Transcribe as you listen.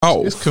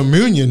off. It's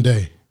Communion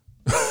Day.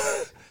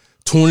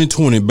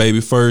 2020, baby.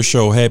 First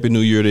show. Happy New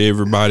Year to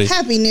everybody.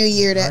 Happy New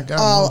Year to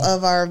all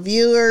of our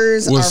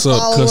viewers, What's our up,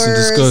 followers, Cuss and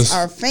Discuss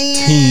our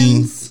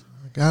fans.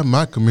 I got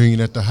my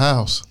communion at the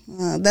house.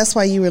 That's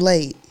why you were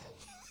late.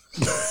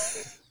 The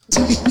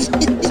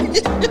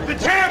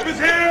champ is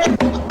here.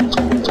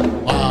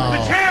 Wow. The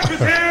champ is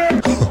here.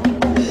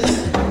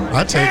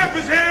 I take Champ it.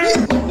 is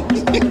here.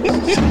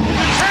 The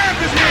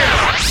champ is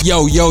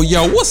here.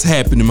 Yo, what's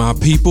happening, my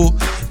people?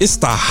 It's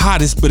the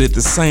hottest, but at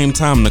the same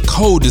time, the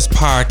coldest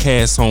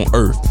podcast on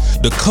earth,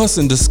 the Cuss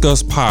and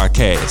Discuss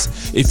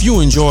podcast. If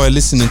you enjoy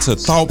listening to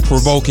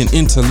thought-provoking,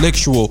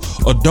 intellectual,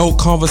 adult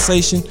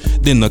conversation,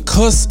 then the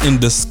Cuss and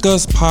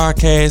Discuss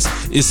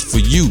podcast is for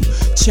you.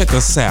 Check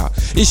us out.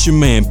 It's your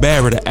man,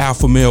 Barry the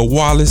Alpha Male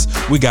Wallace.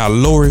 We got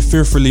Lori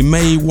Fearfully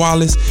Made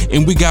Wallace,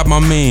 and we got my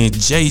man,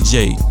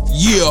 JJ.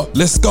 Yeah,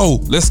 let's go.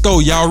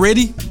 Y'all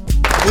ready?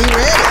 We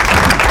ready.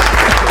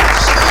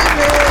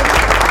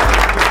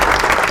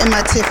 In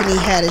my Tiffany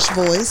Haddish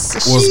voice.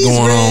 What's She's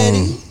going ready.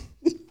 on?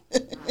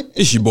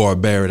 It's your boy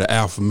Barry the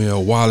Alpha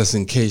Male Wallace.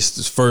 In case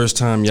it's the first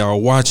time y'all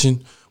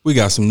watching, we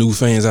got some new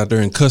fans out there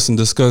in Cuss and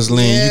Discuss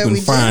land. Yeah, You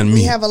can find me.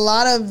 We have a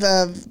lot of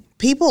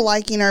people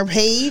liking our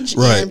page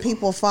Right. and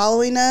people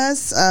following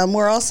us.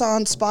 We're also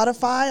on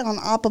Spotify, on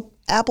Apple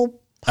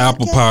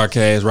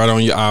Podcast right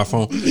on your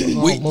iPhone.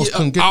 We almost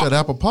couldn't get that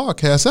Apple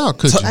Podcast out,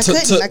 could you? I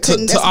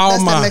couldn't. That's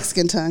that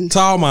Mexican tongue. To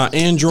all my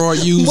Android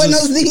users,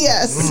 Buenos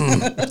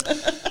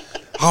dias.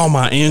 all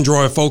my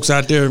Android folks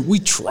out there, we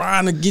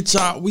trying to get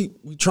y'all. We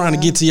trying to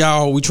get to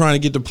y'all. We trying to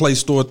get the Play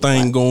Store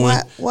thing going.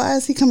 Why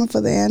is he coming for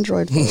the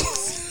Android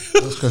folks?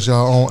 That's because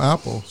y'all own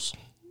Apples.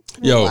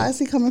 Yo, Why is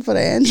he coming for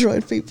the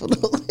Android people?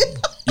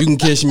 you can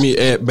catch me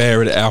at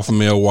Barry the Alpha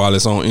Male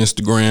Wallace on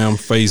Instagram,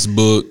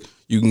 Facebook.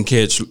 You can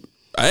catch.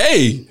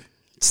 Hey,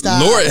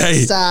 Stop. Lori,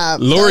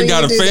 Lori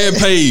got a fan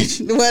page.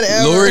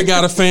 Whatever. Lori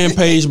got a fan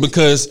page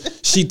because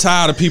she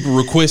tired of people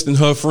requesting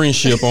her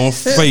friendship on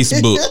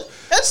Facebook.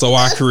 So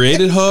I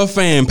created her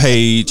fan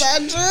page. Not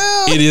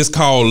true. It is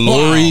called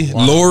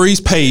Lori's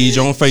page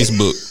on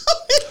Facebook.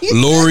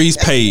 Lori's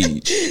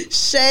page.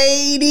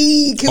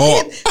 Shady. Can we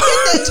hit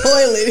that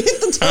toilet?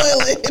 Hit the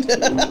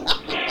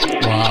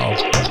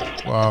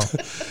toilet. Wow.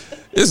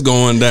 It's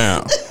going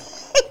down.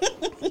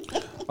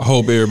 I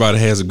hope everybody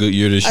has a good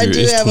year this year. I do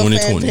It's have 2020. a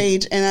fan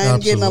page, and I'm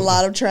getting a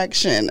lot of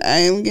traction. I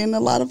am getting a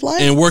lot of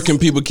likes. And where can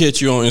people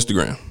catch you on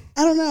Instagram?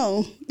 I don't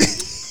know.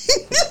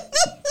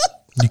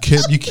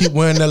 You keep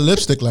wearing that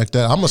lipstick like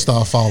that, I'm gonna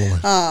start following.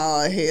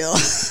 Oh hell!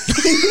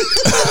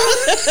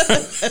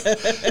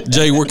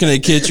 Jay, where can they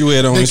catch you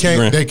at on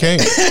Instagram? They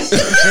can't.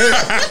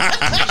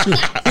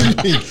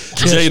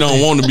 Jay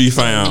don't want to be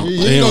found.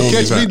 You ain't gonna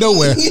catch me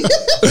nowhere.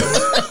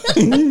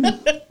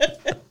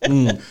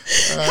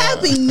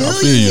 Happy New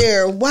you.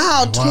 Year!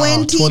 Wow,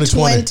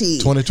 2020.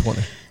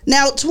 2020.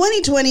 Now,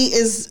 2020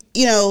 is,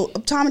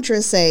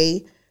 optometrists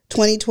say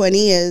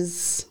 2020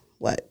 is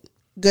what?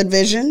 Good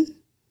vision,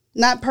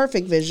 not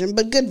perfect vision,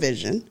 but good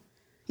vision.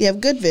 You have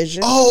good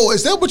vision. Oh,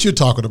 is that what you're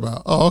talking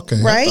about? Oh,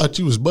 okay. Right? I thought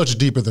you was much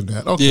deeper than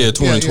that. Okay. Yeah,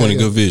 2020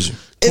 good vision.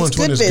 It's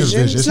 2020 good is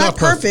vision. It's not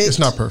perfect. It's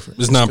not perfect.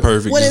 It's not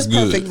perfect. What it's is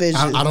good. perfect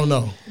vision? I don't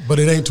know, but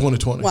it ain't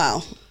 2020.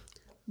 Wow.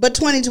 But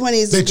 2020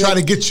 is They try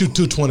to get you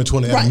to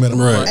 2020 at a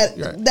minimum. Right.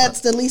 That's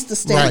the least the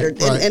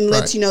standard, Right, and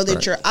lets right, you know that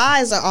right. your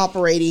eyes are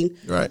operating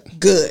Right.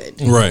 good.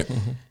 Right.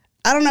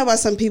 I don't know about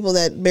some people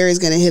that Barry's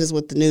going to hit us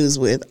with the news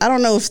with. I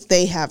don't know if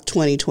they have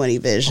 2020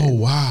 vision. Oh,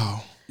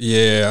 wow.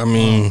 Yeah, I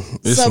mean,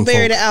 it's So some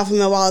Barry folk- the Alpha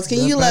Male Wallace, can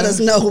you let bad? us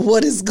know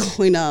what is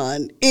going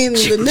on in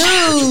the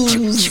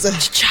news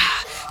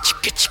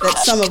that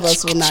some of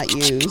us will not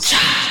use?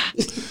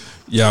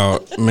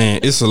 Y'all, man,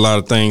 it's a lot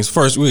of things.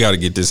 First, we got to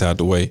get this out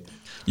the way.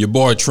 Your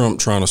boy Trump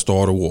trying to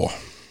start a war.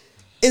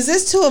 Is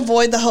this to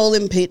avoid the whole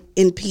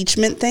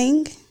impeachment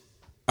thing?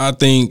 I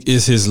think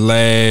it's his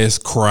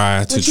last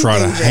cry to What you try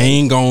to think, Jay?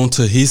 hang on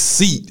to his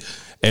seat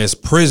as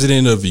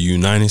president of the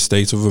United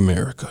States of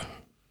America.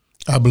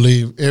 I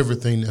believe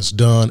everything that's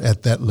done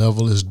at that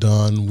level is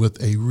done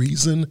with a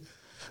reason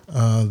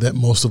that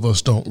most of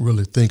us don't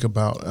really think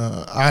about.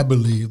 I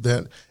believe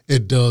that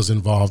it does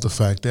involve the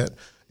fact that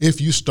if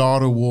you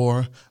start a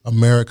war,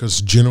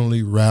 Americans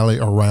generally rally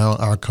around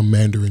our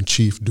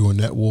commander-in-chief during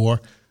that war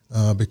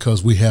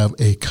because we have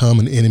a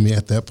common enemy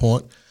at that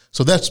point.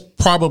 So that's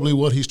probably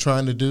what he's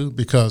trying to do,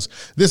 because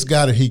this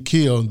guy that he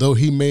killed, though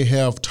he may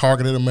have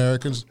targeted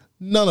Americans,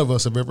 none of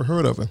us have ever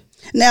heard of him.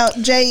 Now,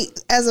 Jay,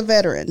 as a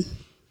veteran,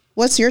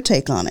 what's your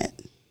take on it?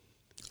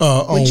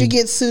 Would you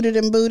get suited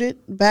and booted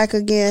back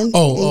again and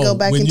go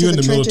back when into you're the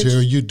in the trenches?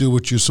 military, you do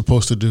what you're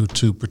supposed to do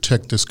to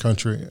protect this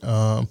country.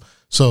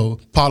 So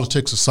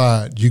politics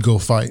aside, you go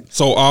fight.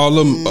 So all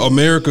them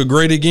America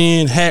great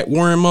again hat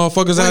wearing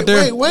motherfuckers out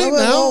there, Wait Whoa,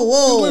 now.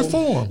 whoa. Do it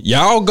for him.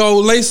 y'all go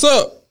lace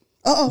up.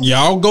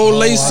 Y'all go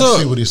lace I up.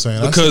 see what he's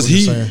saying. Because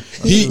he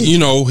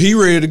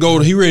ready to go.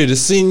 He ready to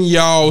send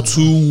y'all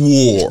to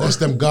war. That's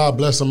them God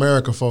bless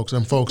America folks.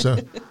 Them folks are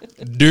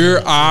Dear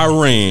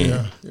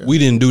Iran, we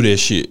didn't do that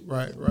shit.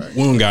 Right.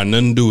 We don't got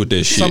nothing to do with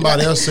that shit.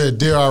 Somebody else said,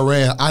 "Dear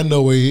Iran, I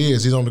know where he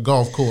is. He's on the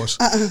golf course."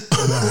 No,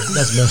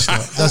 that's messed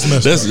up.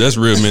 That's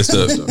real messed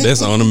up.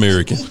 That's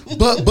un-American.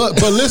 But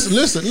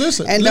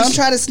listen. And don't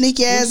try to sneak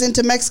your ass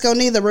into Mexico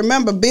neither.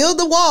 Remember, build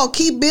the wall.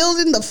 Keep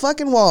building the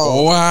fucking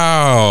wall.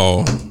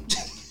 Wow.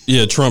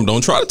 Yeah, Trump,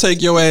 don't try to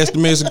take your ass to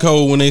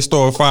Mexico when they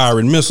start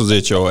firing missiles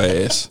at your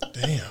ass.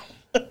 Damn.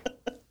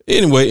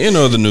 Anyway, in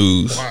other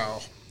news.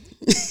 Wow.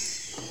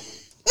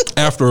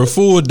 After a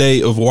full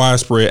day of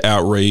widespread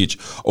outrage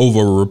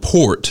over a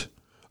report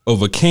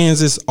of a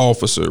Kansas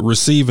officer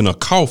receiving a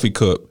coffee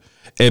cup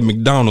at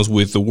McDonald's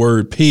with the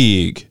word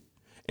pig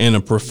and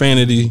a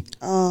profanity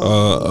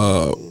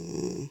word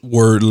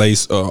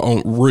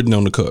written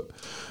on the cup.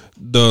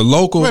 The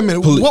local Wait a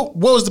minute. What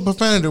was the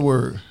profanity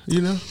word?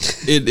 You know,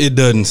 it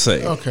doesn't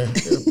say. Okay.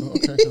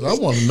 'Cause I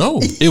want to know.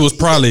 It was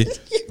probably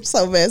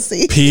So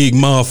messy. pig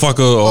motherfucker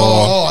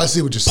or I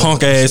see what you're saying.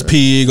 punk ass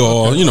pig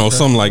or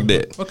something like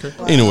that. Okay.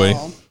 Anyway,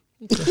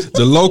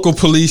 the local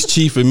police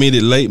chief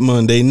admitted late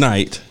Monday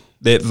night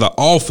that the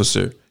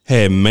officer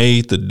had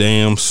made the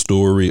damn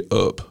story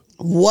up.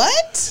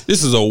 What?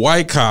 This is a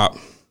white cop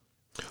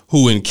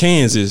who in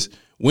Kansas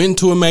went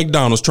to a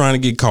McDonald's trying to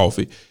get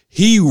coffee.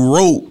 He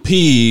wrote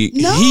pig.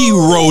 No. He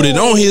wrote it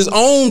on his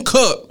own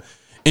cup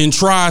and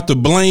tried to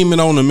blame it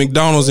on the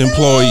McDonald's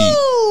employee.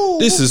 No.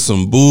 This is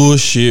some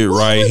bullshit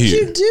Why would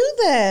here. you do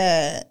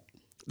that?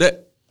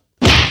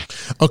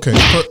 Okay.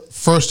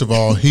 First of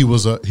all, he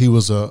was a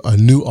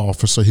new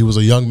officer. He was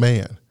a young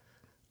man.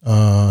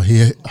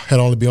 He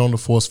had only been on the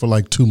force for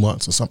like 2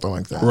 months or something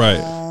like that.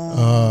 Right.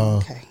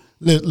 Okay.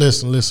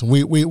 Listen.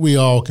 We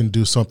all can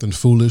do something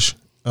foolish.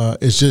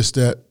 It's just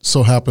that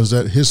so happens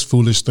that his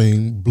foolish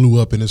thing blew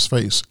up in his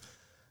face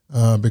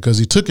because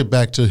he took it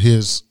back to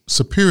his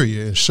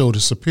superior and showed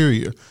his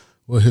superior.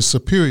 Well, his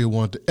superior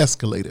wanted to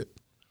escalate it.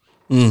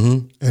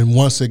 Mm-hmm. And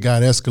once it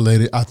got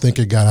escalated, I think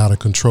it got out of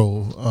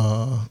control.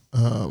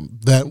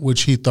 That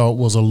which he thought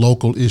was a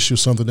local issue,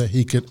 something that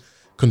he could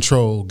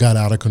control, got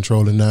out of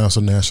control, and now it's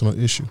a national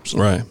issue. So.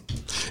 Right.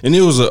 And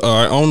it was,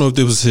 I don't know if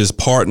it was his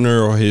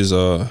partner or his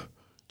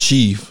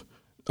chief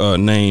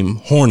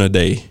named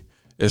Hornaday.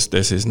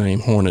 That's his name,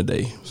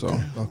 Hornaday. So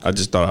okay. I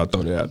just thought I'd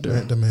throw that out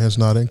there. The man's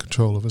not in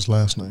control of his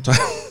last name.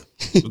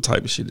 What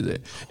type of shit is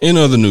that? In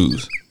other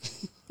news,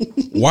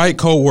 white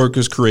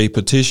co-workers create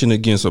petition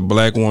against a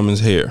black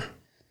woman's hair.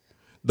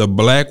 The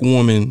black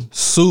woman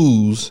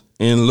sues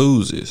and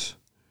loses.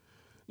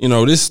 You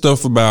know, this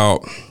stuff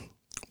about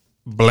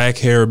black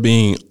hair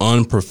being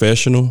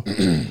unprofessional.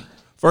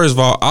 First of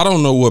all, I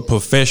don't know what a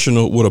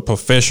professional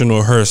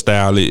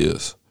hairstyle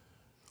is.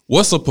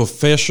 What's a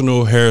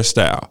professional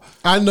hairstyle?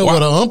 I know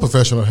what an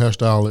unprofessional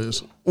hairstyle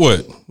is.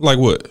 What? Like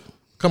what?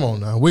 Come on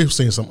now. We've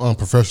seen some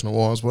unprofessional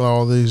ones with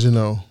all these,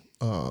 the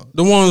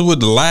ones with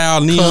the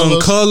loud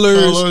neon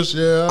colors.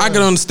 Yeah. I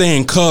can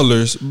understand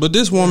colors, but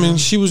this woman,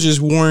 she was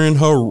just wearing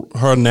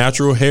her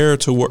natural hair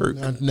to work.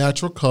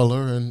 Natural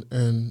color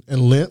and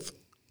length.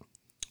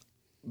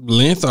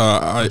 Length,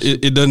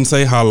 it doesn't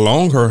say how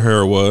long her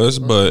hair was,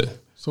 but...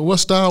 So what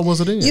style was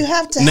it in? You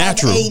have to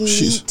natural. have a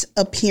neat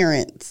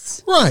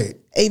appearance. Right.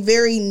 A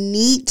very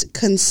neat,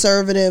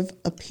 conservative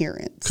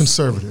appearance.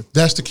 Conservative.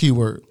 That's the key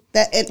word.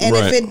 That and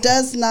Right. if it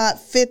does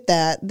not fit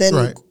that, then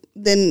Right.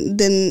 then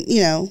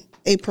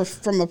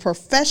from a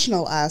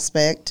professional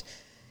aspect,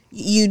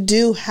 you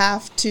do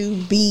have to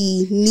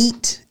be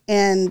neat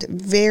and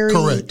very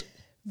Correct.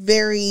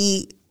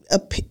 very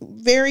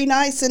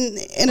nice and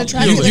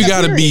attractive. You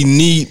got to be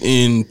neat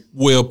and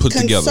well put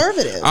together.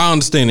 Conservative. I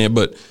understand that,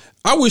 but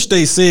I wish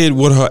they said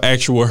what her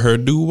actual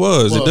hairdo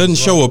was. It doesn't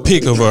show a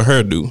pic of her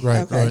hairdo.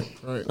 Right, Okay.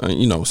 right.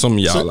 Some of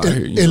y'all out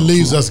here. It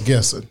leaves us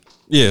guessing.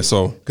 Yeah,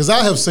 so. Because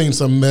I have seen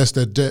some mess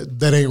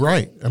that ain't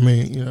right. I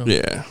mean,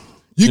 Yeah.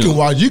 You can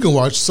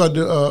watch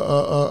Sunday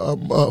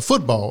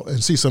football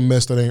and see some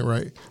mess that ain't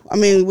right. I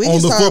mean, we On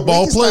can the start,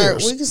 football we can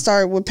players. Start, we can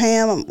start with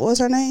Pam. What's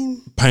her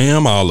name?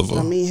 Pam Oliver.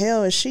 I mean,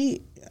 hell is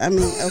she? I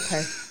mean,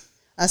 okay.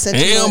 I said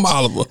Pam too much.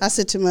 Oliver. I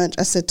said too much.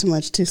 I said too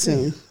much too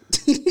soon.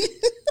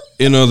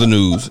 In other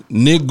news,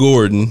 Nick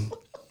Gordon,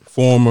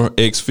 former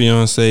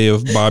ex-fiance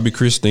of Bobby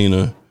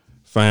Christina,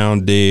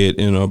 found dead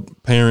in a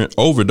apparent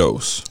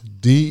overdose.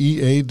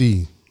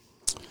 DEAD.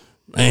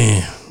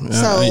 Man.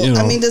 So,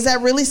 I mean, does that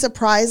really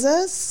surprise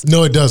us?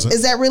 No, it doesn't.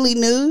 Is that really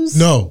news?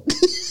 No.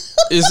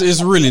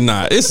 It's really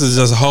not. This is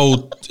just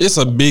it's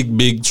a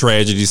big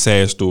tragedy,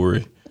 sad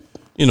story.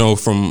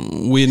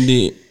 From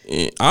Whitney.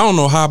 I don't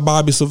know how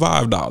Bobby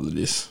survived all of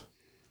this.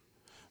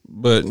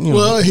 But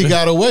he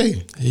got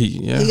away. He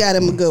got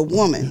him a good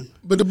woman.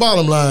 But the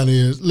bottom line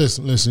is,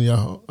 listen,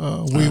 y'all.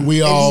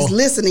 We all. And he's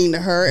listening to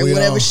her, and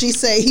whatever she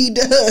say, he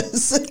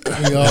does.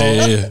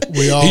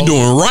 We all. He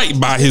doing right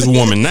by his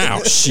woman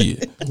now.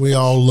 Shit. We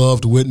all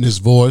loved Whitney's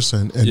voice,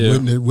 and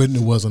Whitney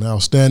was an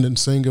outstanding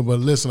singer. But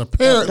listen,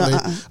 apparently,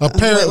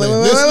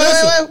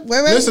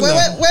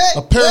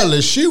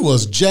 apparently, she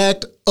was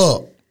jacked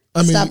up.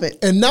 I mean, Stop it.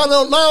 And not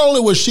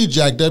only was she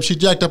jacked up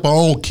her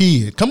own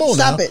kid. Come on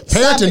Stop now. it.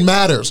 Stop Parenting it.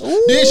 matters.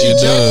 Ooh. Then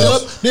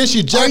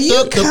she Are jacked you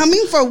up.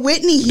 coming for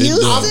Whitney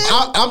Houston?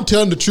 I'm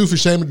telling the truth and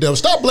shame the devil.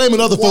 Stop blaming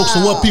other folks for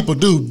what people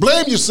do.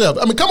 Blame yourself.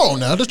 I mean, come on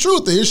now. The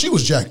truth is she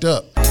was jacked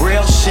up.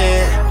 Real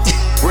shit.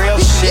 Real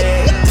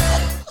shit.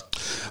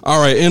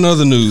 All right, in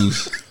other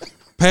news,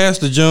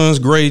 Pastor John's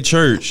Gray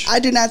Church. I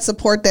do not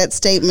support that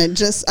statement.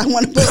 Just, I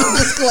want to put a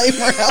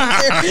disclaimer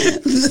out there.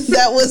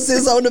 That was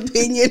his own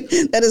opinion.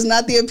 That is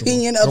not the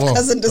opinion of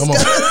Cuss and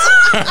Discuss.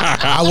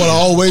 I will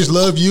always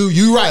love you.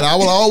 You right. I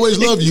will always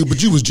love you,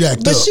 but you was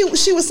jacked But up.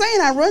 she was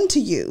saying, I run to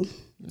you.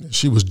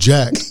 She was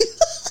jacked.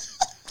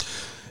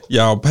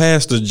 Y'all,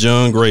 Pastor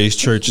John Gray's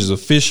church is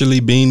officially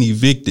being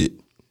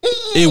evicted.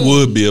 It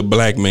would be a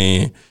black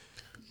man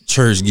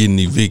church getting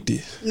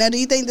evicted. Now, do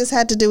you think this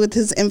had to do with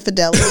his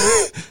infidelity?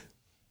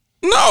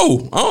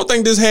 No, I don't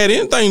think this had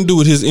anything to do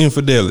with his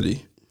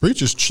infidelity.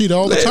 Preachers cheat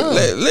all the time.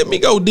 Let me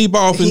go deep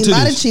off He into might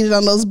have this. cheated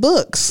on those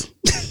books.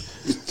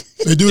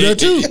 They do that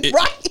too.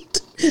 Right.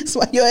 That's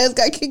why your ass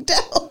got kicked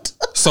out.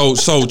 So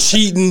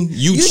cheating,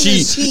 you cheat.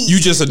 just cheat. You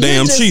just a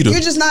damn cheater. You're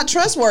just not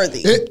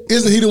trustworthy.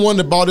 Isn't he the one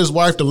that bought his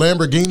wife the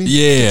Lamborghini?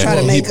 Yeah, Try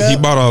to make he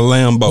up. bought a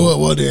Lambo.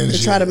 Well, then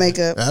To try to make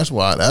up. That's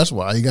why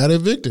he got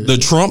evicted. The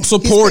Trump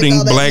supporting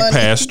all that black money.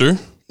 pastor,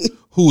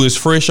 who is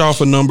fresh off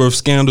a number of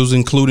scandals,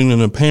 including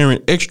an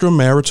apparent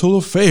extramarital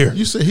affair.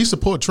 You say he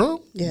support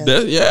Trump? Yeah.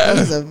 Yeah. That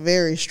is a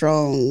very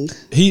strong.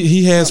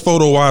 He has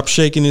photo op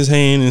shaking his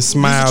hand and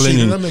smiling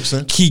cheater, and that makes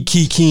sense.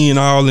 keying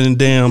all in the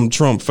damn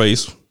Trump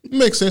face.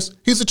 Makes sense.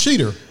 He's a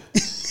cheater.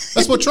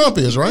 That's what Trump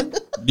is, right?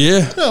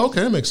 Yeah. Yeah,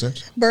 okay, that makes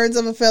sense. Birds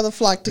of a feather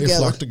flock They together.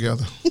 flock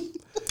together.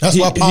 That's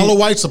why Paula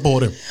White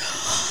support him.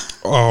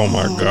 Oh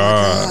my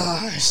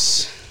God.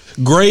 Gosh.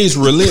 Gray's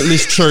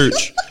Relentless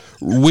Church,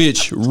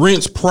 which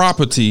rents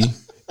property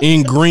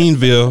in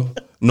Greenville,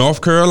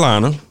 South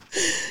Carolina,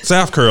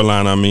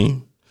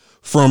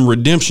 from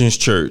Redemption's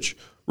Church,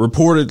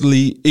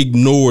 reportedly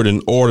ignored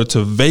an order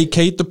to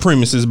vacate the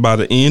premises by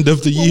the end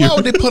of the year, Why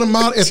would they put them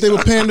out if they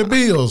were paying the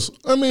bills?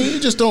 I mean, you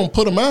just don't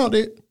put them out.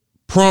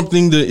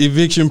 prompting the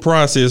eviction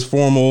process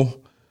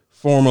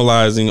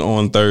formalizing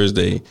on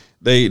Thursday.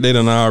 They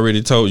done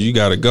already told you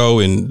got to go,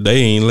 and they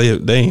ain't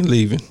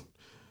leaving.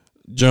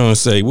 John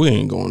say, we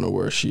ain't going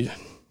nowhere, shit.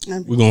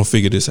 We're going to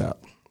figure this out.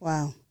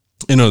 Wow.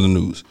 In other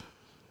news,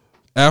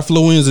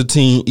 affluenza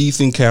teen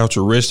Ethan Couch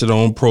arrested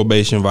on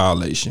probation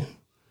violation.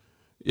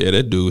 Yeah,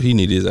 that dude, he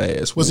need his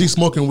ass. Was he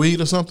smoking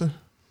weed or something?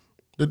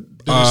 Did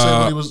he say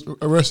what he was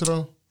arrested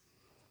on?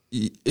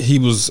 He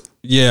was,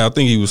 I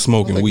think he was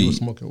smoking weed. He was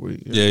smoking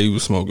weed. Yeah, he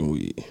was smoking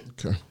weed.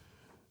 Okay.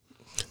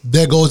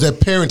 There goes that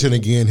parenting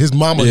again. His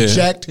mama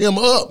jacked him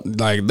up.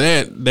 Like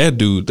that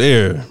dude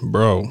there,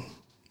 bro.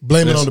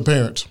 Blame it on the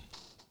parents.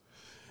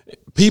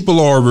 People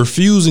are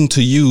refusing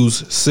to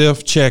use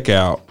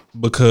self-checkout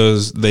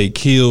because they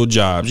kill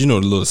jobs. You know,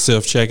 the little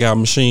self-checkout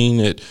machine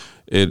at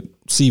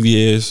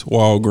CVS,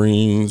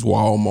 Walgreens,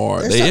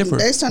 Walmart.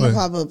 They're starting to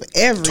pop up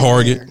everywhere.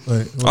 Target.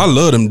 Wait. I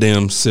love them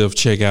damn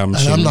self-checkout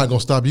machines. And I'm not gonna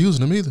stop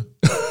using them either.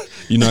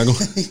 You're not going.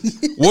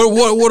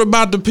 What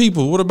about the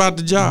people? What about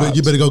the jobs? But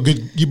you better go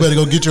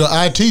get your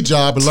IT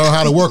job and learn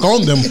how to work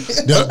on them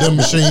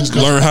machines.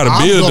 Learn how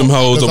to build them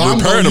hoes or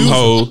repair them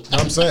hoes.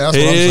 I'm saying that's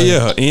what I'm saying.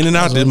 Yeah, in and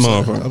out this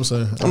motherfucker. I'm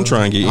saying. I'm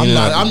trying to get in and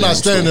out. I'm not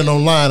standing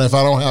online if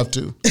I don't have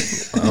to.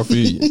 I feel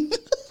you.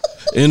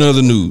 In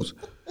other news,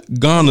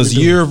 Ghana's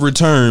Year of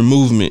Return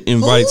movement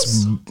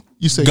invites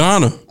You say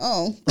Ghana.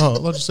 Oh.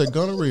 let's just say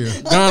gonorrhea.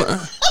 Ghana.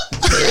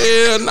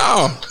 Hell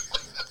no.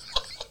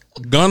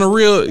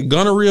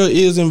 Gonorrhea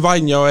is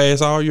inviting your ass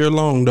all year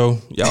long though.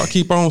 Y'all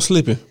keep on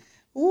slipping.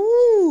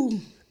 Ooh.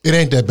 It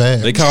ain't that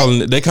bad. They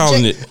calling it.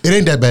 It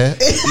ain't that bad.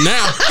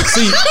 Now,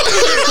 see,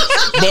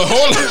 but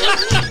hold on,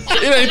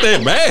 it ain't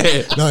that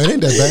bad. No, it ain't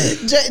that bad.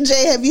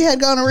 Jay, have you had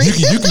gonorrhea?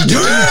 You can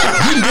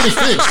get it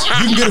fixed.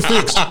 You can get it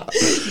fixed.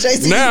 Jay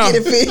said Now- you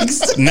can get it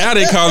fixed. Now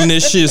they calling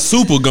that shit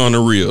super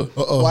gonorrhea.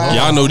 Wow.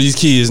 Y'all know these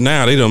kids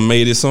now, they done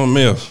made it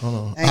something else.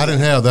 I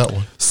didn't have that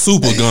one.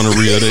 Super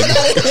gonorrhea. He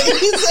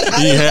said I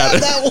You didn't had have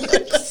it. that one.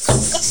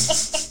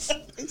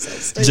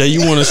 Jay,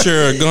 you want to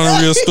share a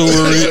gonorrhea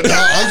story? No,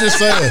 I'm just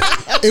saying.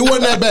 It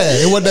wasn't that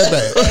bad. It wasn't that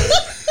bad.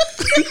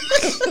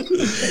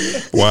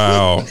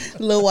 Wow.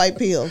 Little white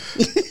pill.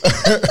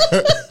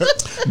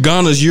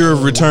 Ghana's Year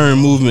of Return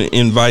movement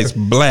invites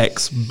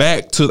blacks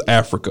back to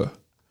Africa.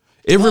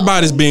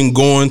 Everybody's been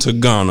going to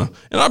Ghana.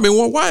 And I've been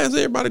wondering, why is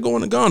everybody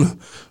going to Ghana?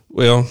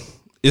 Well,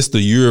 it's the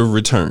Year of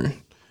Return.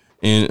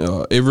 And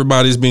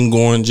everybody's been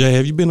going. Jay,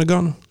 have you been to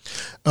Ghana?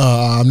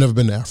 I've never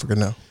been to Africa,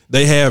 no.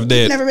 They have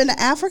that. Never been to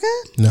Africa?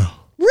 No.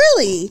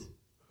 Really?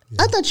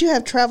 I thought you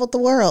have traveled the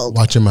world.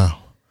 Watch your mouth.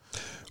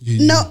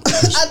 No,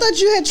 I thought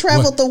you had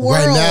traveled the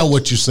world. Right now,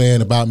 what you're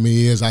saying about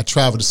me is I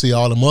travel to see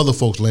all them other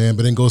folks' land,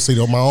 but then go see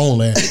my own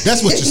land.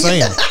 That's what you're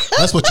saying.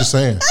 That's what you're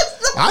saying.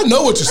 I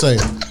know what you're saying.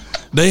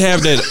 They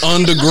have that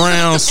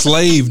underground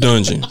slave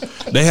dungeon.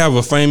 They have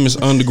a famous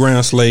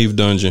underground slave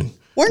dungeon.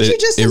 Weren't that you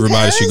just in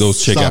everybody Paris? should go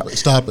check out.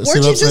 Stop it.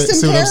 Weren't you just in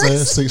See what I'm saying?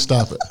 Paris? See,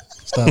 stop it.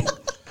 Stop it.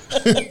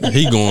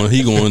 He going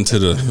to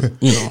the,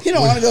 you know. He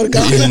don't want to go to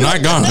He's Ghana.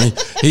 not Ghana.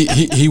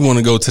 He want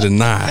to go to the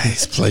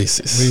nice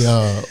places.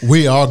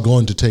 We are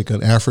going to take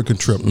an African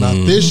trip, not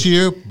this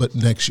year, but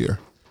next year.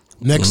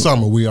 Next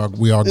summer, we are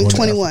going In to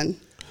 21.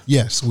 Africa.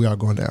 Yes, we are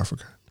going to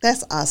Africa.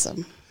 That's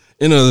awesome.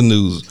 In other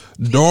news,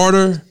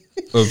 daughter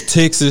of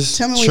Texas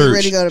Tell me when you're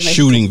ready church to go to Mexico.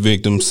 shooting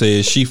victim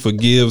says she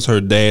forgives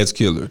her dad's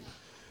killer.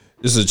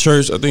 It's a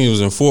church, I think it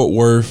was in Fort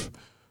Worth.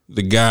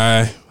 The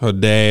guy, her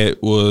dad,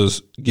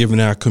 was giving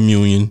out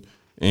communion,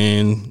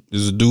 and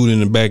there's a dude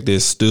in the back that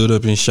stood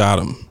up and shot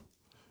him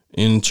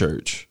in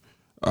church.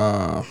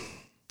 Do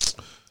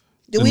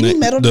we need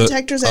metal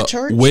detectors at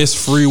church? West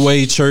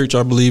Freeway Church,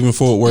 I believe, in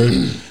Fort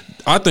Worth.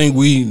 I think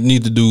we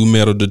need to do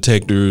metal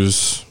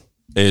detectors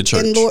at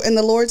church. In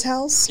the Lord's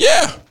house?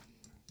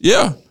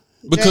 Yeah.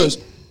 Because,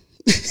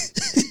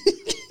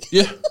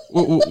 yeah.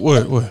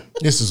 What?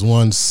 This is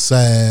one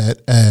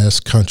sad ass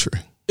country.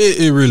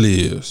 It really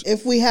is.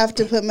 If we have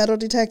to put metal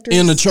detectors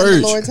In the church.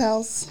 in the Lord's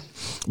house?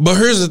 But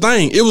here's the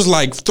thing. It was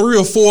like 3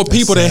 or 4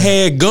 people that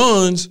had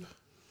guns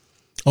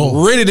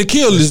ready to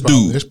kill this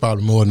dude. It's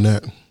probably more than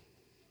that.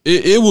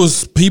 It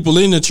was people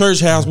in the church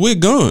house with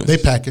guns. They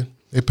packing.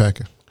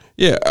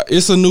 Yeah,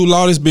 it's a new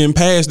law that's been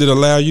passed that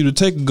allow you to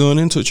take a gun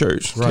into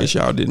church. In case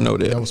y'all didn't know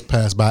that. That was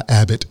passed by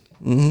Abbott,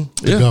 the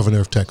governor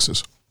of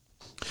Texas.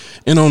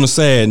 And on a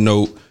sad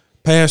note,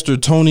 Pastor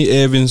Tony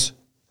Evans'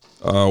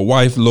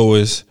 wife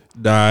Lois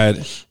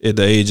died at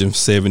the age of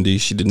 70.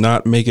 She did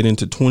not make it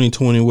into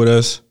 2020 with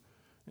us.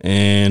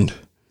 And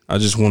I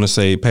just want to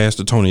say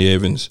Pastor Tony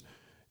Evans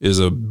is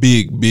a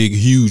big,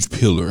 huge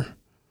pillar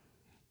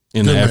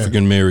in the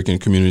African American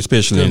community,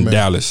 especially in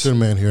Dallas. Good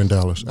man here in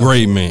Dallas.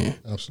 Great man.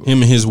 Absolutely.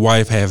 Him and his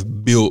wife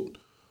have built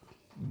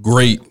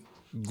great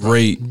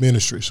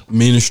Ministries.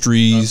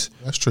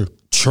 That's true.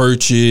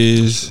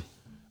 Churches.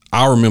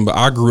 I remember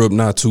I grew up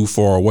not too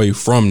far away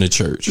from the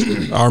church.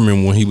 I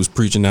remember when he was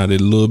preaching out at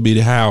a little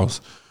bitty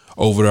house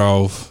over there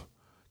off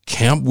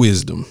Camp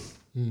Wisdom.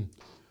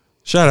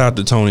 Shout out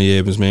to Tony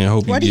Evans, man.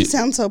 Hope Why do you get.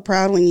 sound so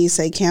proud when you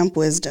say Camp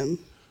Wisdom?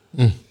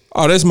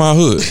 Oh, that's my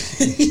hood.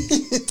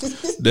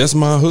 That's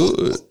my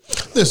hood.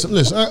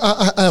 Listen.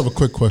 I have a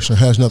quick question. It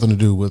has nothing to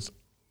do with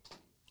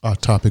our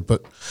topic,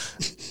 but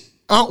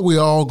aren't we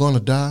all going to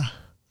die?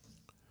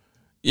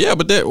 Yeah,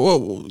 but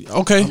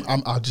okay.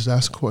 I'll just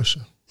ask a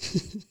question.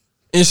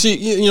 And she,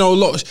 you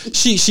know,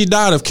 she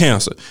died of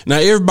cancer. Now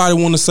everybody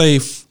want to say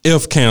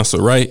F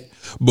cancer, right?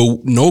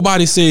 But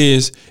nobody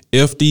says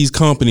if these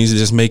companies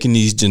that's making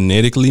these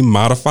genetically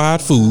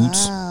modified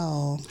foods.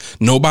 Wow.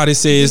 Nobody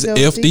says You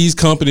if don't these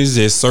companies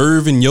that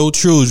serving your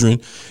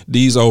children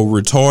these old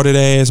retarded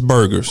ass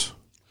burgers.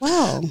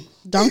 Wow.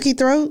 Donkey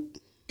throat?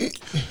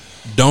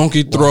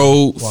 Donkey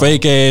throat,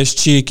 fake ass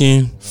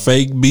chicken,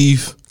 fake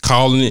beef,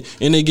 calling it,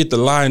 and they get to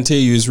lie and tell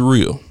you it's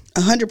real.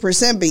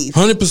 100% beef.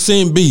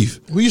 100% beef.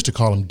 We used to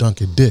call them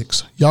donkey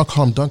dicks. Y'all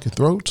call them donkey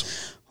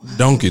throats?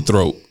 Donkey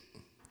throat.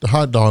 The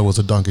hot dog was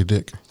a donkey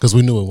dick because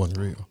we knew it wasn't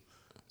real.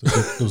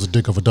 It was a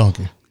dick of a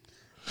donkey.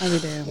 I'll be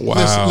damned.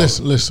 Wow.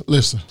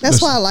 Listen.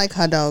 That's why I like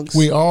hot dogs.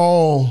 We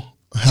all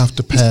have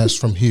to pass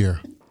from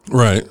here.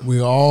 Right. We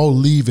all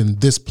leaving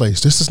this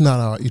place. This is not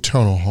our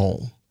eternal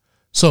home.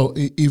 So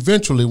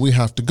eventually we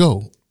have to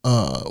go,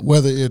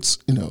 whether it's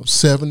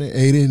 70,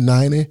 80,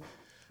 90.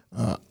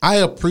 I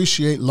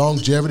appreciate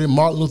longevity.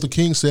 Martin Luther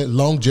King said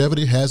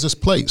longevity has its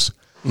place.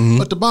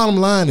 But the bottom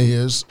line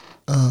is,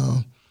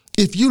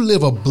 if you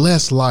live a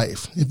blessed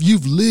life, if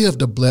you've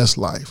lived a blessed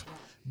life,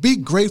 be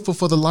grateful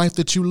for the life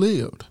that you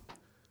lived.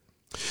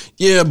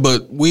 Yeah,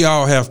 but we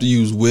all have to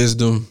use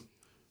wisdom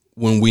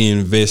when we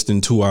invest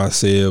into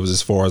ourselves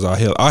as far as our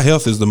health. Our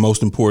health is the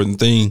most important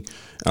thing.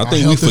 I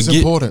think we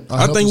forget.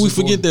 I think we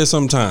forget that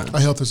sometimes. Our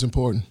health is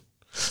important.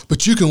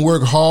 But you can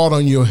work hard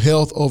on your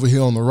health over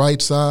here on the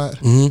right side,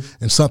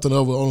 and something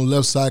over on the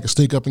left side can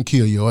sneak up and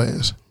kill your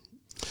ass.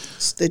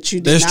 That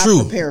you did That's not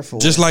true. prepare for.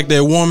 Just like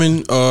that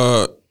woman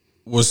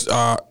was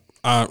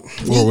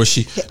where was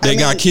she? They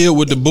got killed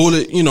with the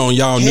bullet, on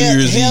y'all New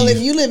Year's hell, Eve.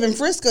 if you live in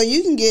Frisco,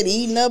 you can get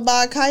eaten up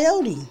by a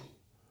coyote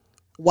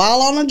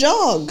while on a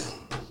jog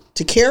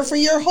to care for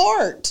your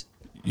heart.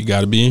 You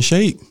got to be in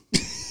shape.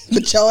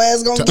 But your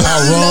ass gonna To get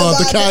eaten outrun up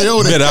the by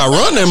coyote. Better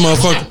outrun that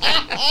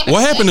motherfucker.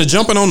 What happened to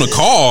jumping on the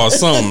car or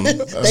something?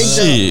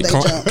 They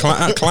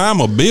jump. Climb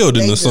a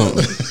building They or jump.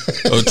 something.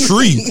 A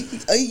tree.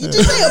 You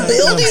just say a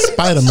building?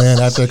 Spider-Man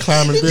out there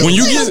climbing buildings. When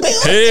you get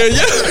hell yeah.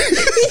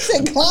 He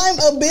said climb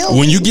a building.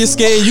 When you get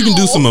scared, you can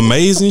do some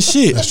amazing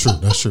shit. That's true.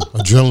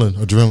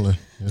 Adrenaline.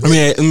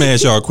 Let me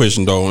ask y'all a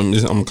question though.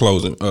 I'm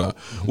closing.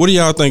 What do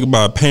y'all think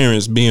about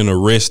parents being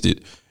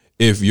arrested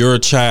if your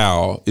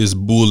child is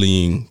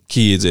bullying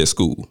kids at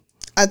school?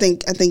 I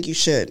think you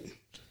should.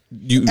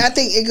 I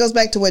think it goes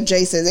back to what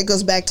Jay says. It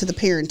goes back to the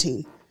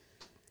parenting.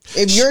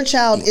 If your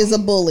child is a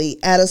bully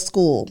at a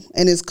school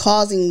and is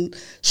causing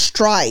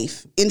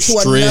strife into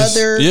Stress,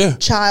 another yeah.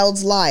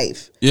 child's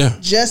life, Yeah.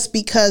 just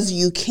because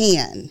you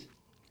can,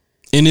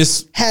 And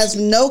it's has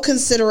no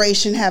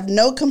consideration, have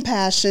no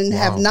compassion,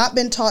 have not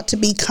been taught to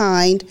be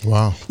kind.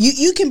 Wow.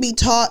 You can be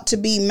taught to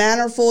be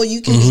mannerful,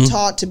 you can be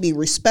taught to be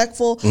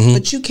respectful,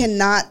 but you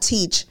cannot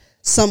teach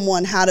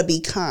someone how to be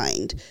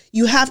kind.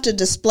 You have to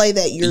display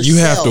that yourself. You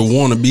have to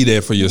want to be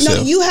there for yourself.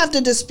 No, you have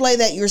to display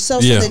that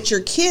yourself so that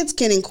your kids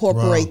can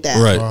incorporate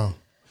that. Right. Wow.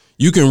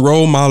 You can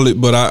role model it,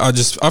 but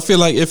I feel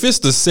like if it's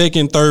the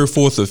second, third,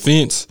 fourth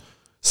offense,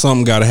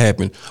 something got to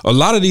happen. A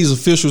lot of these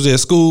officials at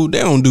school, they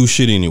don't do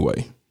shit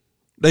anyway.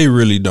 They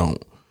really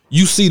don't.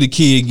 You see the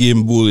kid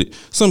getting bullied.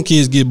 Some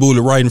kids get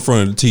bullied right in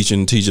front of the teacher,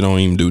 and the teacher don't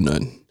even do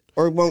nothing.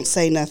 Or won't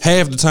say nothing.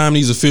 Half the time,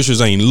 these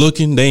officials ain't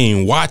looking. They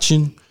ain't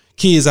watching.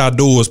 Kids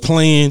outdoors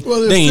playing.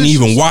 Well, they ain't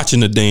even watching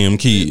the damn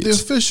kids. The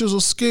officials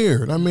are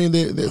scared. I mean,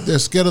 they're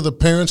scared of the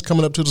parents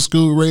coming up to the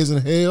school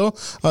raising hell.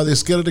 They're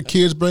scared of the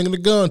kids bringing the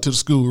gun to the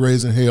school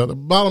raising hell. The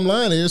bottom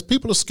line is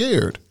people are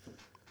scared.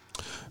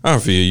 I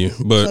feel you,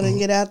 but So then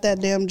get out that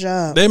damn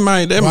job. that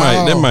might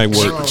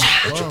work.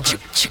 Wow.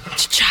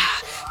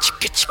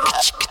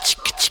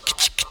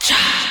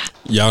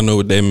 Y'all know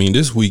what that means.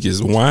 This week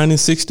is Wine and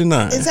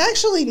 69. It's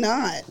actually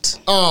not.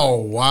 Oh,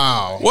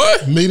 wow.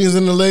 What? Meetings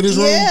in the ladies'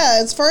 room?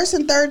 Yeah, it's first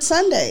and third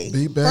Sunday.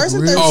 Be back First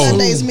and real third soon.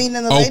 Sunday is meeting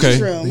in the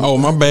ladies' room. Oh,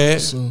 my bad.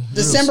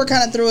 December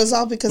kind of threw us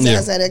off because it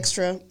has that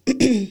extra.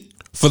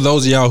 For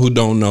those of y'all who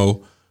don't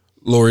know,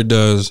 Lori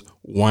does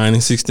Wine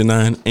and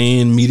 69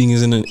 and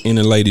meetings in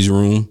the ladies'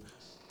 room.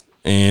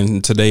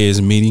 And today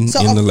is meeting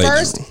in the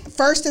ladies' room.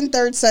 First and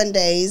third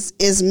Sundays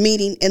is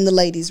meeting in the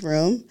ladies'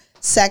 room.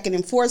 Second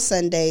and fourth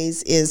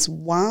Sundays is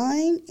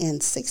Wine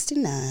and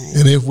 69.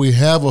 And if we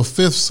have a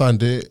fifth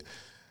Sunday,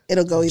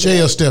 It'll go either Jay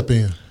way. will step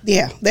in.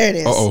 Yeah, there it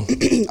is. Uh-oh.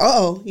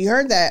 Uh-oh, you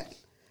heard that.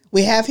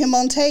 We have him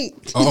on tape.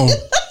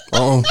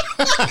 Uh-oh.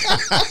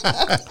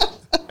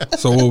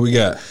 So what we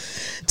got?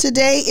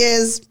 Today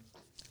is,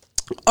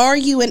 are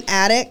you an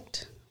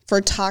addict for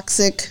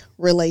toxic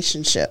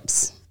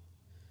relationships?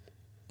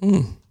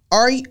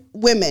 Are you,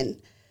 women,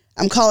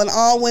 I'm calling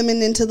all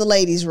women into the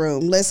ladies'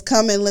 room. Let's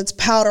come and let's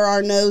powder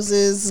our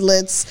noses.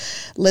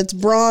 Let's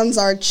bronze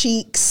our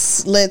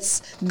cheeks.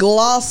 Let's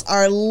gloss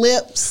our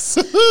lips.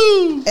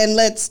 And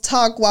let's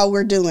talk while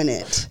we're doing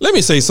it. Let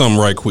me say something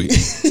right quick.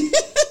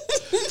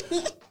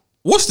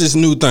 What's this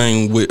new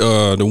thing with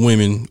the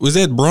women? Was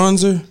that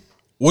bronzer?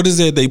 What is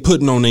that they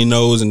putting on their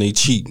nose and their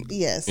cheek?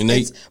 Yes, and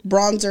it's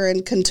bronzer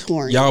and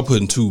contouring. Y'all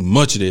putting too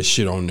much of that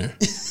shit on there.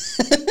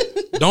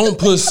 Don't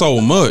put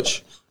so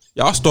much.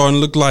 Y'all starting to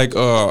look like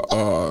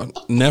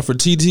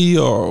Nefertiti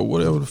or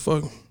whatever the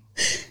fuck.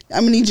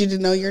 I'm gonna need you to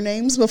know your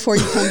names before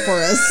you come for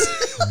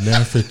us.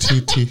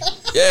 Nefertiti.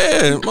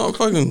 Yeah,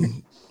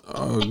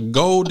 motherfucking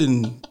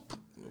golden.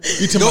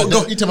 You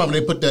talking about when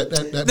they put that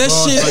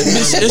bronze shit, right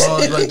there, that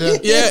bronze right there?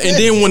 Yeah, and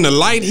then when the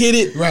light hit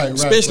it, Right,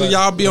 especially right.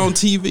 y'all be on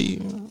TV.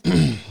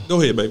 Go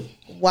ahead, baby.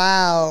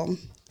 Wow.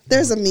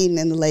 There's a meeting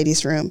in the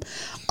ladies' room.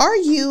 Are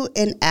you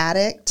an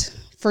addict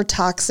for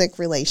toxic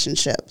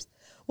relationships?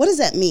 What does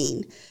that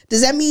mean?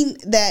 Does that mean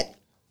that,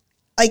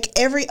 like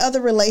every other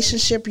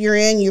relationship you're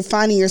in, you're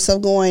finding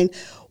yourself going,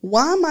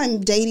 why am I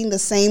dating the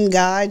same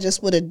guy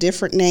just with a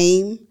different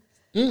name,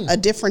 a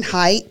different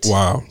height,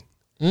 Wow.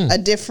 a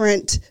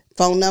different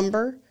phone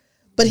number?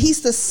 But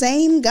he's the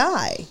same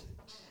guy.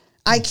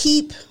 I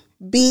keep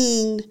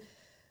being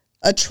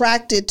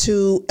attracted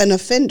to an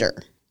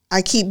offender.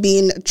 I keep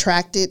being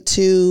attracted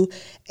to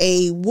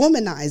a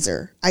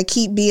womanizer. I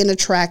keep being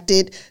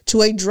attracted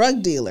to a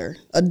drug dealer,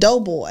 a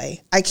doughboy.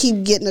 I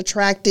keep getting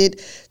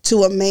attracted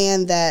to a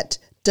man that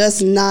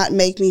does not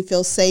make me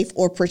feel safe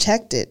or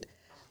protected.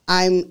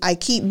 I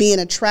keep being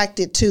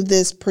attracted to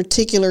this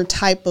particular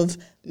type of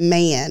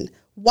man.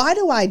 Why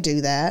do I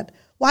do that?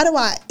 Why do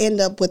I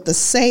end up with the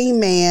same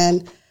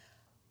man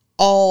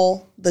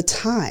all the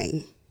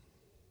time?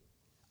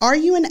 Are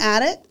you an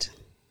addict?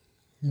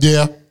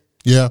 Yeah.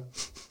 Yeah?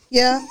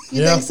 You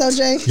Yeah. think so,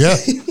 Jay? Yeah.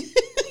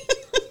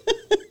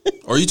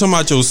 Are you talking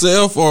about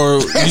yourself or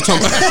you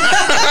talking about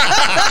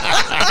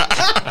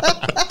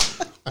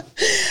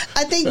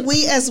I think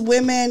we as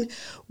women,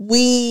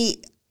 we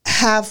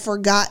have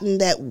forgotten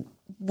that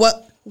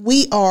what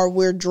we are,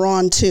 we're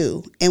drawn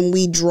to, and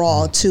we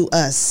draw to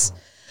us.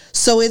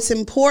 So it's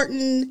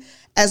important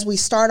as we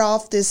start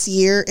off this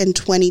year in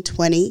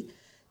 2020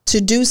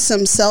 to do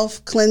some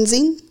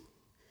self-cleansing.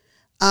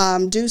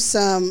 Do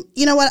some,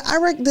 you know what,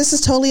 this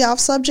is totally off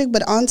subject,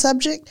 but on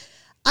subject.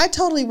 I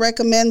totally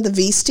recommend the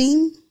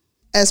V-Steam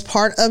as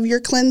part of your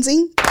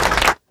cleansing.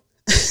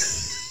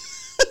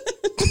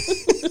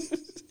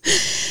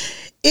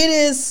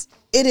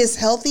 It is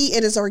healthy,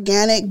 it is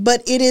organic,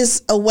 but it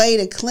is a way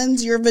to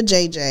cleanse your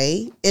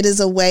vajayjay. It is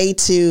a way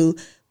to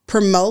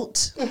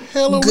promote What the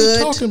hell are good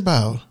we talking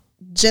about?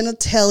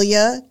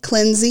 genitalia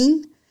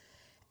cleansing,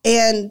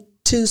 and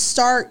to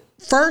start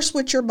first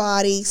with your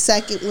body,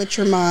 second with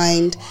your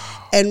mind,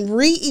 and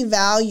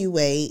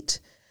reevaluate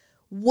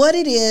what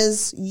it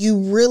is you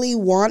really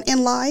want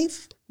in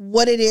life,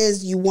 what it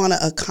is you want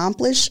to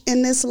accomplish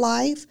in this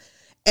life,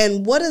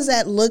 and what does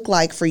that look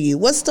like for you?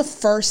 What's the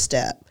first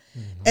step?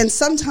 And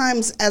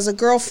sometimes as a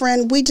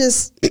girlfriend, we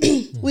just,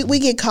 we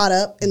get caught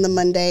up in the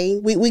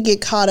mundane. We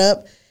get caught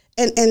up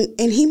and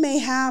he may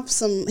have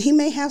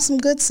some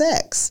good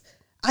sex.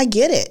 I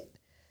get it.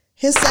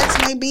 His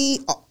sex may be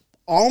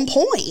on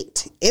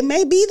point. It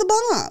may be the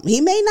bomb.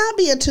 He may not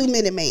be a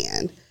 2-minute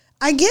man.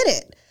 I get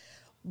it.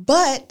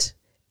 But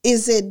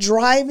is it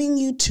driving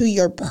you to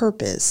your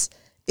purpose?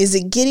 Is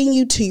it getting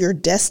you to your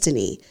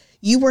destiny?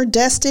 You were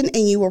destined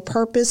and you were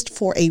purposed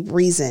for a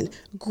reason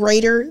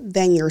greater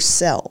than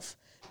yourself.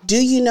 Do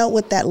you know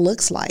what that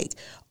looks like?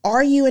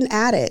 Are you an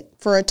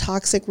addict for a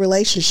toxic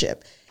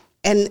relationship?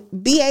 And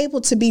be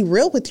able to be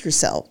real with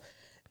yourself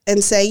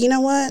and say, you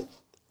know what?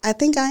 I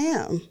think I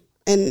am.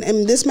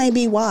 And this may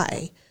be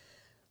why.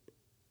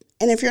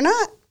 And if you're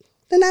not,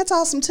 then that's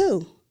awesome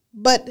too.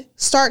 But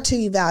start to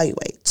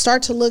evaluate.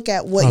 Start to look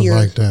at what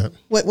your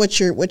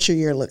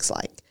year looks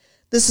like.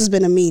 This has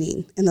been a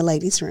meeting in the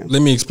ladies' room.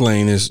 Let me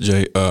explain this,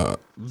 Jay.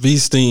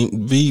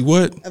 V-steam,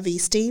 what? A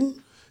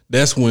V-steam?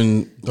 That's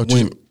when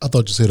I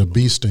thought you said a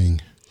bee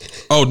sting.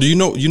 Oh, do you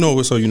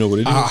know? So you know what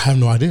it is? I have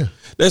no idea.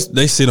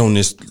 They sit on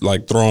this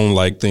like throne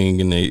like thing,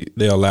 and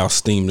they allow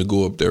steam to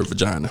go up their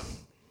vagina.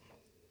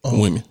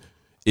 Women,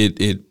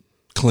 it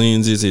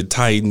cleanses, it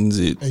tightens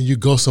it. And you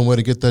go somewhere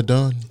to get that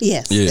done?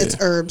 Yes, Yeah. It's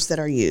herbs that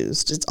are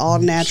used. It's all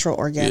natural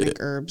organic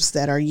herbs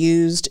that are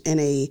used in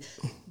a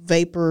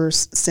vapor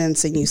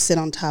sense, and you sit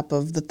on top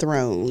of the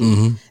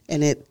throne,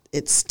 and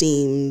it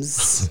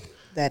steams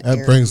that air.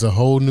 That brings a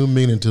whole new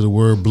meaning to the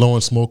word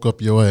blowing smoke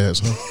up your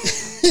ass, huh?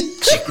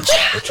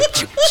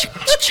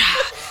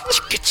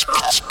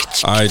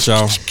 All right,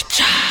 y'all.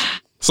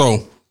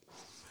 So,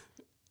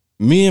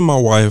 me and my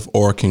wife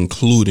are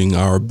concluding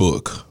our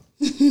book.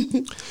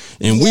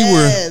 And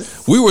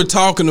we were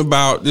talking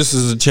about, this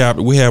is a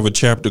chapter, we have a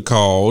chapter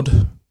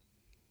called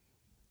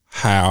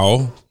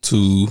How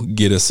to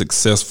Get a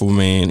Successful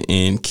Man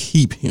and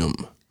Keep Him.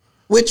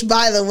 Which,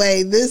 by the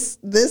way,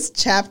 this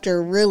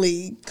chapter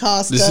really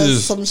cost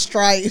us some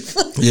strife.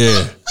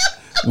 Yeah.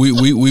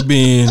 We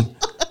been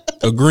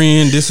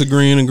agreeing,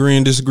 disagreeing. And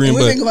we've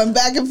been going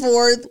back and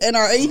forth, and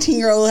our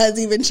 18-year-old has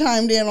even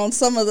chimed in on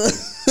some of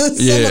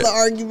the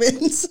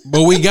arguments.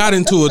 But we got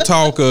into a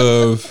talk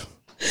of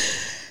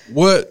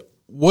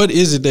what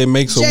is it that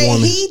makes a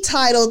woman. He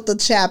titled the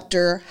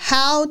chapter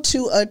 "How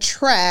to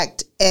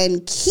Attract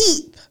and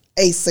Keep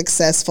a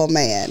Successful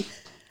Man."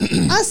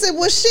 I said,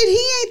 "Well, shit, he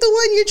ain't the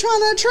one you're trying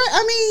to attract.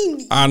 I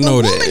mean, I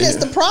know the woman is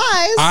the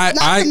prize,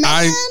 not the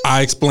man."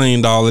 I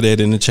explained all of that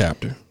in the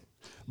chapter,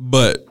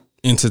 but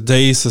in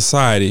today's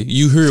society,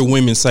 you hear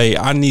women say,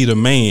 "I need a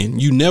man."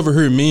 You never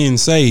hear men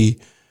say,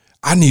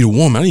 "I need a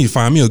woman. I need to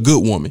find me a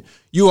good woman."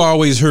 You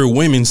always hear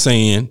women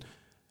saying,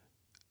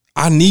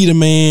 "I need a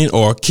man"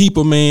 or "keep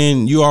a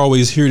man." You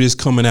always hear this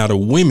coming out of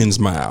women's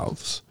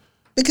mouths.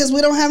 Because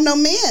we don't have no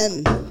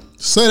men.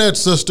 Say that,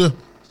 sister.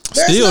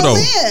 There's no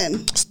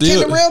man. Can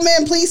the real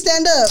man please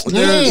stand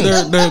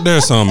up?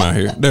 There's some out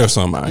here. There's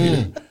some out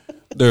here.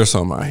 There's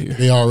some out here.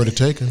 They already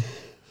taken.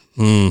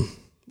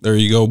 There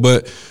you go.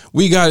 But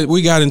we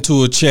got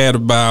into a chat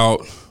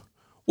about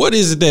what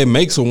is it that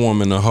makes a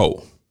woman a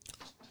hoe?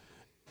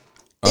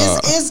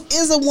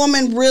 Is a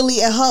woman really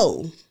a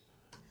hoe?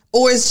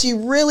 Or is she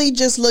really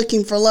just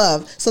looking for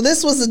love? So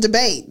this was a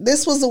debate.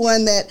 This was the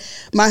one that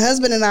my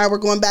husband and I were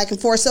going back and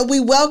forth. So we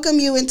welcome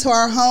you into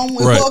our home.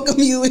 We welcome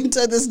you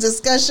into this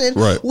discussion.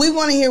 Right. We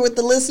want to hear what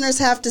the listeners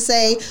have to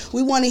say.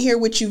 We want to hear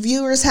what you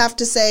viewers have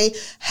to say.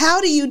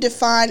 How do you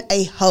define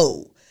a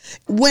hoe?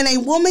 When a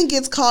woman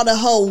gets called a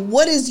hoe,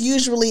 what is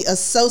usually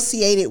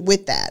associated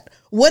with that?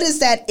 What does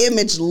that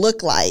image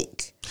look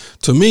like?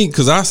 To me,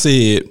 because I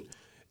said,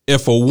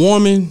 if a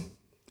woman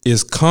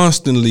is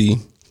constantly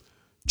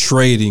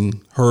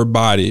trading her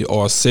body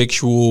or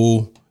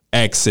sexual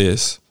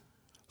access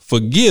for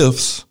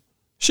gifts,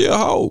 she a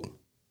hoe.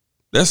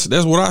 That's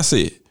what I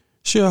said.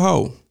 She a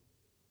hoe.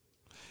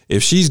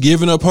 If she's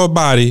giving up her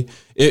body,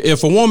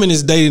 if a woman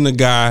is dating a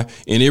guy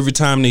and every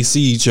time they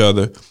see each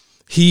other,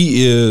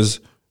 he is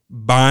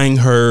buying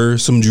her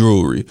some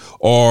jewelry,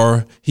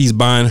 or he's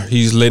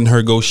letting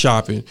her go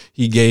shopping.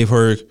 He gave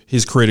her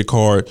his credit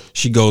card.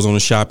 She goes on a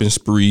shopping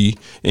spree,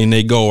 and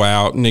they go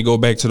out and they go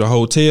back to the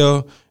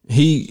hotel.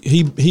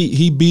 He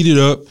beat it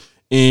up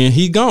and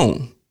he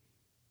gone.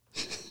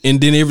 And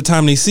then every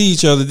time they see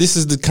each other, this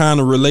is the kind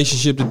of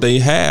relationship that they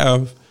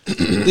have.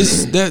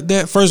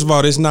 That first of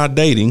all, it's not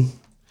dating,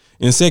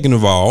 and second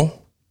of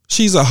all,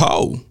 she's a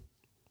hoe.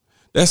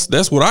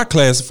 That's what I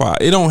classify.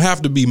 It don't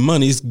have to be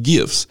money, it's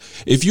gifts.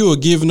 If you are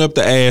giving up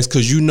the ass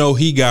because you know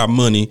he got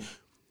money,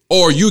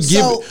 or you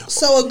give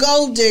so a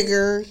gold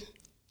digger,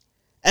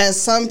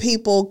 as some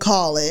people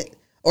call it,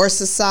 or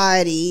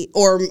society,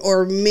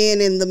 or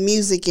men in the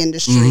music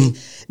industry,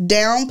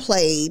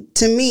 downplayed.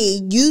 To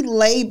me, you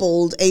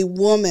labeled a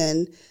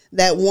woman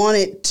that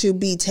wanted to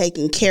be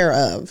taken care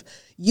of.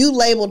 You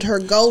labeled her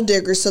gold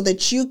digger so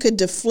that you could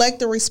deflect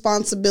the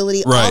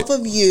responsibility off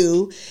of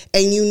you,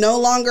 and you no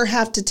longer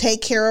have to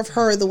take care of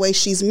her the way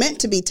she's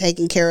meant to be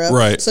taken care of.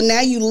 Right. So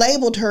now you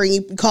labeled her and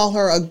you call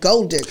her a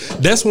gold digger.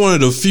 That's one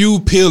of the few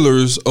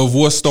pillars of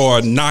what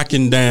started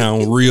knocking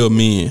down real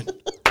men.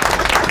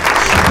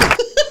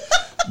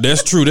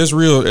 That's true. That's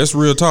real. That's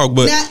real talk.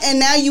 But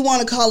now you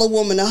want to call a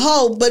woman a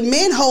hoe, but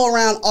men hoe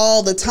around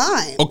all the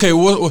time. Okay,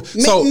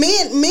 so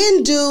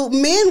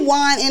men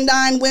wine and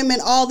dine women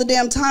all the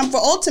damn time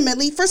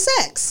ultimately for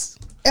sex.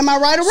 Am I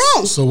right or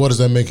wrong? So what does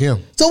that make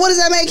him? So what does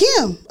that make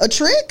him? A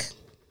trick?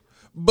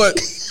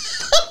 But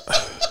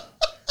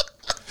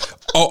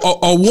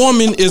a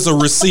woman is a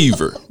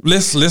receiver.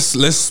 Let's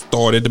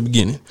start at the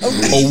beginning.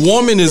 Okay. A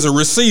woman is a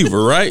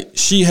receiver, right?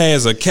 She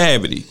has a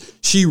cavity.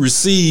 She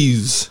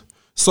receives.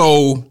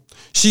 So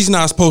she's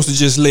not supposed to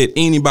just let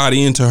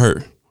anybody into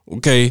her.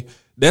 Okay,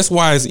 that's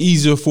why it's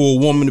easier for a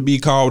woman to be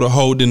called a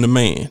hoe than a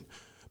man,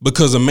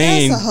 because a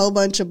man. That's a whole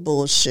bunch of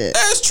bullshit.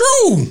 That's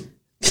true.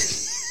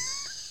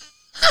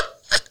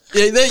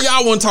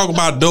 Y'all want to talk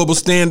about double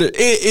standard?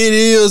 It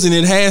is, and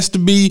it has to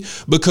be,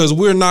 because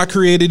we're not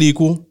created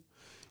equal.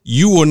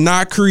 You were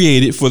not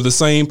created for the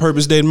same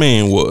purpose that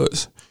man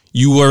was.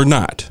 You were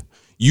not.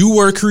 You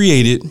were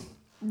created.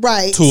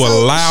 Right. To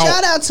allow.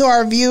 Shout out to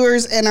our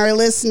viewers and our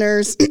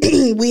listeners.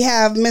 We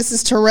have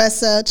Mrs.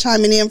 Teresa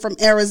chiming in from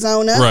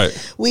Arizona.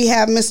 Right. We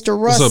have Mr.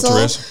 Russell.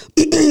 What's up,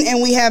 Teresa? And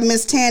we have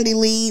Miss Tandy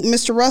Lee.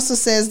 Mr. Russell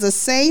says the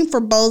same for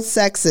both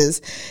sexes.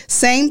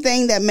 Same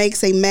thing that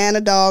makes a man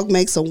a dog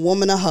makes a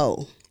woman a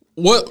hoe.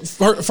 What?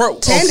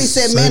 Tandy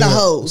said men are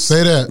hoes.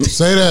 Say that.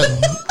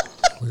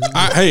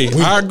 I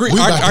agree.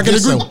 I can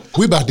agree.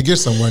 We about to get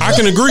somewhere. I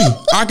can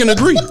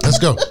agree. Let's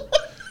go.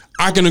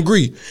 I can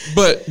agree,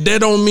 but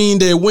that don't mean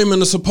that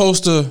women are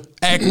supposed to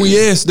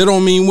acquiesce. That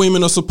don't mean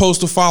women are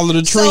supposed to follow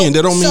the trend.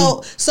 That don't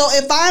mean. So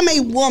if I'm a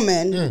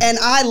woman and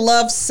I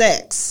love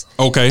sex,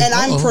 okay, and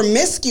I'm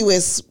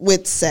promiscuous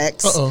with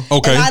sex,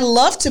 okay, and I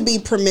love to be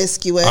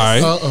promiscuous,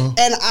 right.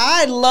 And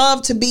I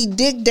love to be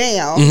dick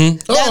down,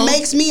 that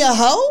makes me a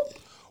hoe.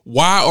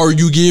 Why are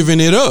you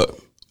giving it up?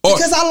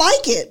 Because I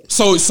like it.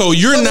 So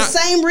you're for not the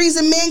same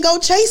reason men go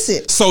chase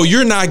it. So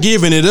you're not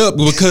giving it up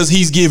because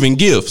he's giving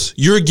gifts.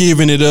 You're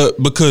giving it up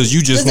because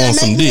you just want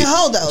some dick. Does that make me a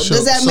hoe though?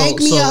 Does that make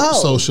me a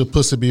hoe? So should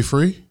pussy be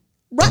free?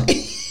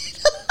 Right.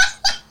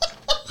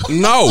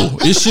 No,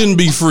 it shouldn't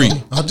be free.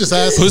 I'm just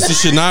asking. Pussy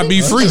should not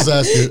be free. I'm just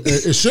asking.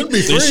 It shouldn't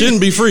be free. It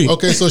shouldn't be free.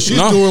 Okay, so she's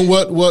doing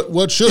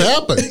what should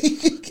happen.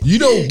 You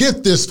don't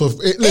get this for.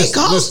 It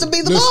costs to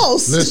be the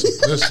boss.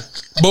 Listen.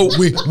 But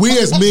we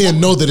as men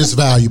know that it's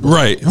valuable.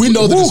 Right. We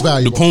know that it's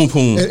valuable. The poom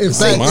poom. In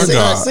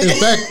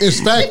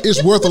fact,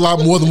 it's worth a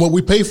lot more than what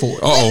we pay for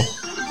it.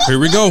 Here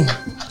we go.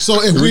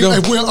 So if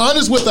we're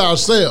honest with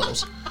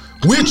ourselves,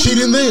 we're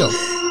cheating them.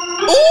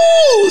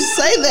 Ooh,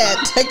 say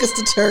that. Take us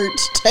to church.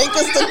 Take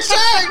us to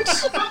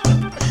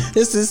church.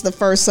 This is the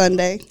first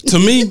Sunday. To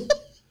me,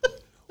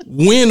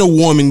 when a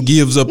woman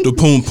gives up the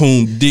poom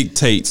poom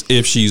dictates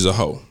if she's a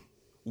hoe.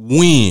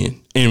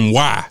 When and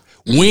why?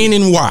 When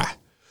and why?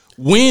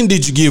 When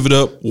did you give it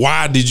up?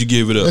 Why did you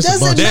give it up?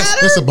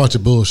 That's a bunch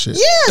of bullshit.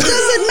 Yeah, does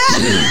it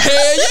matter?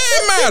 Hell yeah,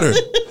 it matter.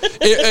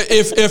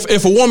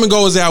 If a woman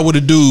goes out with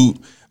a dude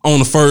on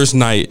the first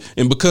night,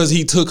 and because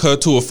he took her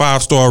to a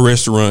 5-star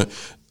restaurant,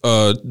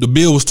 the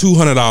bill was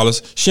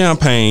 $200,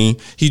 champagne,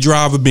 he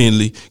drive a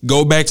Bentley,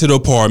 go back to the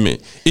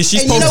apartment. Is she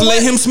supposed to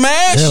let him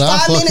smash? Hell,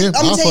 5 minutes.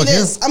 I'm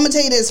gonna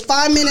tell you this.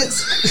 5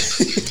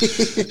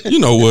 minutes. You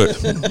know what?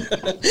 I'm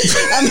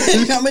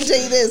gonna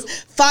tell you this.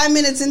 5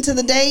 minutes into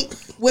the date,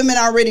 women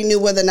already knew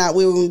whether or not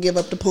we were gonna give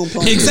up the poom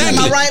poom. Exactly.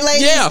 Am I right,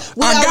 ladies? Yeah,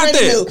 we I got already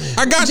that. knew.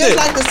 I got Just that.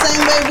 like the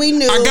same way we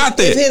knew. I got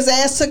that. If his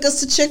ass took us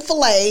to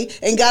Chick-fil-A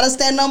and got us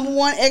that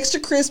 #1 extra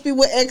crispy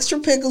with extra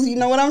pickles, you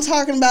know what I'm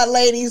talking about,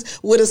 ladies,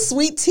 with a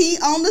sweet tea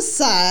on the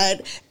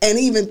side, and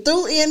even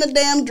threw in a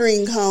damn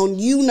drink cone,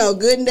 you know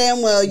good and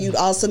damn well you'd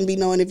also be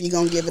knowing if you're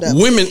gonna give it up.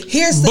 Women,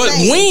 here's the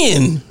thing.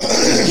 When?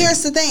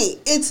 Here's the thing.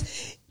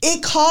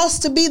 It costs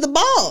to be the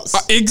boss.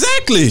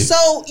 Exactly.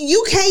 So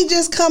you can't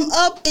just come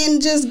up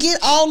and just get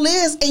all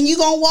this and you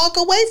gonna walk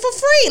away for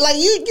free. Like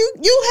you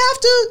have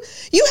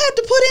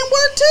to put in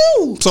work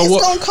too. So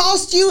it's gonna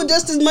cost you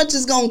just as much as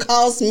it's gonna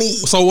cost me.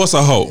 So what's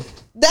a hoe?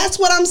 That's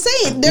what I'm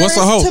saying. What's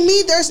a hoe? To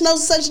me, there's no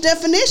such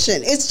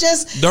definition. It's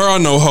just there are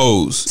no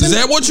hoes. Is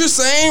that what you're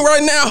saying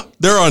right now?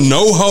 There are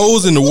no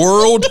hoes in the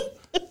world.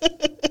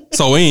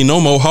 So ain't no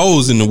more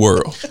hoes in the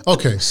world.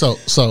 Okay, so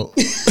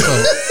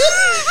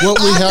what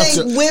we I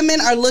think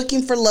women are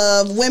looking for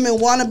love.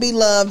 Women want to be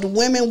loved.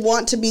 Women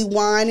want to be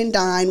wine and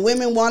dine.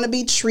 Women want to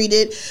be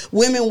treated.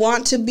 Women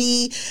want to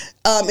be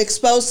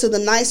exposed to the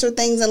nicer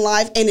things in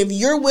life. And if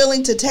you're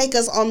willing to take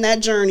us on that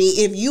journey,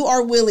 if you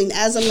are willing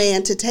as a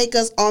man to take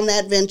us on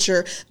that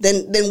venture,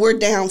 then we're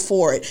down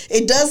for it.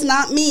 It does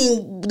not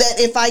mean that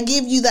if I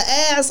give you the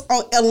ass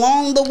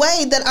along the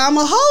way that I'm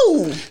a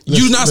hoe.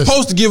 You're not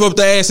supposed to give up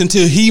the ass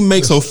until he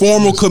makes a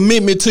formal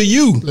commitment to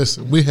you.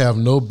 Listen, we have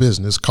no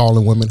business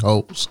calling women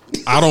hoes.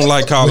 I don't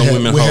like calling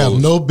women we hoes. We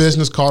have no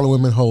business calling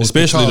women hoes.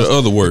 Especially the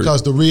other word.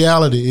 Because the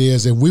reality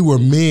is, if we were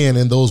men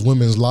in those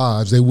women's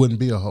lives, they wouldn't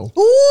be a hoe.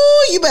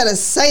 Ooh, you better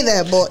say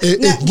that, boy.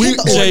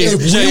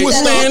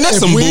 That's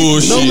some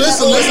bullshit. No,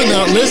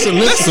 listen.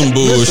 That's some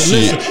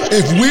bullshit.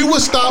 If we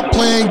would stop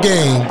playing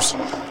games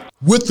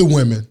with the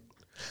women,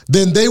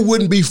 then they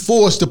wouldn't be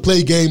forced to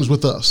play games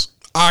with us.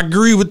 I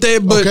agree with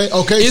that, but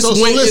okay. So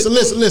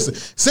listen.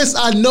 Since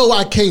I know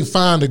I can't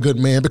find a good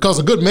man, because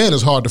a good man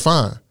is hard to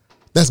find.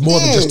 That's more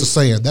than just a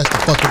saying. That's the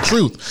fucking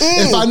truth.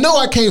 If I know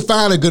I can't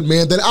find a good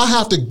man, then I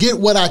have to get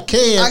what I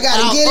can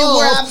out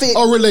of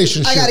a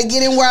relationship. I got to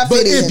get in where I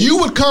fit in. But if you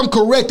would come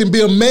correct and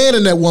be a man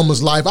in that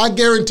woman's life, I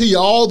guarantee you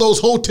all those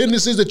whole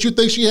tendencies that you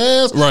think she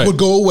has would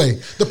go away.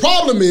 The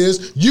problem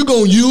is you're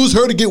going to use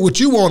her to get what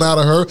you want out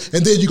of her,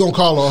 and then you're going to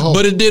call her a hoe.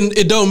 But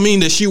it don't mean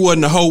that she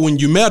wasn't a hoe when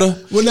you met her.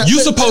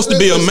 You're supposed to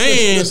be a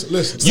man.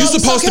 You're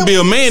supposed to be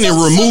a man and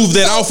remove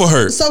that off of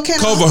her.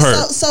 Cover her.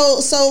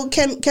 So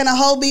can a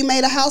hoe be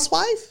made a housewife?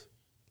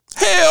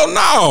 Hell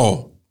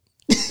no.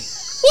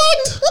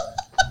 What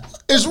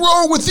is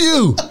wrong with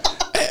you?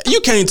 You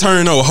can't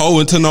turn no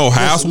hoe into no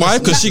housewife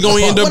because she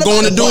gonna end up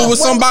going to do it with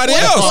somebody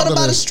else. What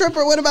about a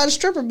stripper? What about a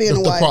stripper being a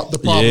wife?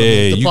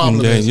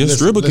 Your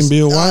stripper can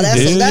be a wife.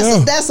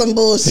 That's some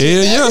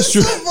bullshit. Hell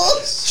yeah,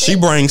 she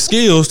brings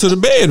skills to the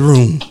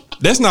bedroom.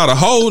 That's not a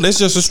hoe. That's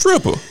just a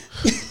stripper.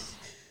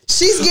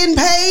 She's getting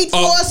paid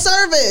for a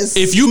service.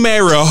 If you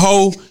marry a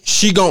hoe,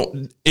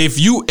 if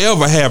you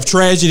ever have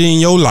tragedy in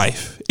your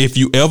life, if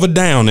you ever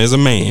down as a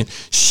man,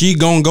 she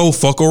gonna go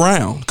fuck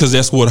around because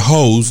that's what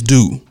hoes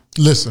do.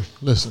 Listen.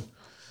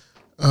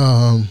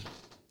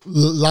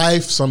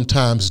 Life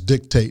sometimes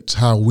dictates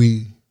how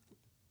we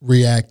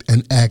react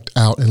and act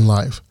out in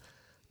life.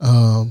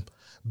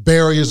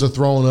 Barriers are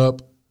thrown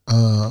up.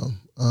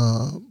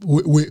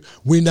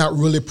 We're not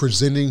really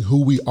presenting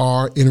who we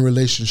are in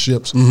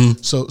relationships.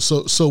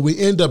 Mm-hmm. So we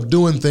end up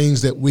doing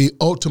things that we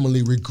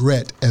ultimately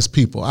regret as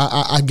people.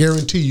 I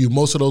guarantee you,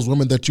 most of those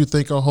women that you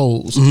think are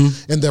hoes,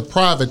 in their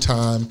private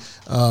time,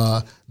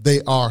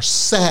 they are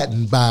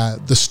saddened by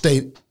the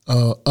state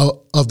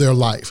of their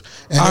life.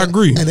 And I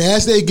agree. And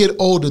as they get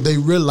older, they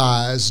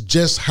realize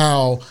just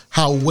how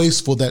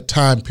wasteful that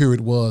time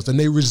period was, and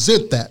they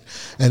resent that.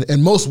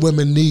 And most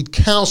women need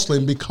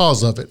counseling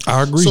because of it.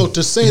 I agree. So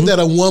to say that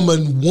a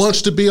woman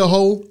wants to be a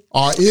hoe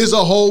or is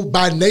a hoe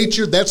by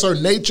nature, that's her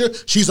nature.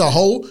 She's a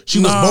hoe. She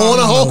was born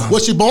a hoe.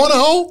 Was she born a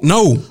hoe?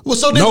 No. Well,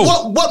 so then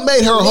what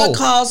made her a hoe? What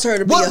caused her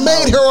to be a hoe? What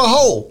made her a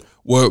hoe?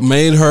 What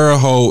made her a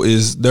hoe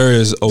is there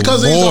is a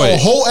because there's a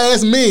whole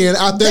ass men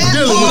out there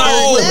dealing with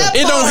that.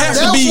 No, it don't have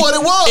to be. That's what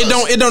it was.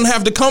 It don't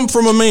have to come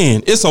from a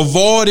man. It's a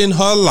void in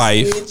her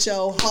life. Get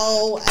your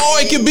whole ass.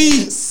 Or it could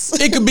be.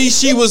 It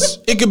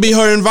could be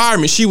her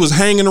environment. She was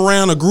hanging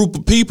around a group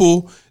of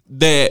people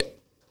that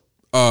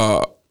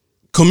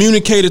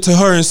communicated to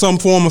her in some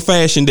form or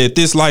fashion that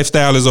this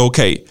lifestyle is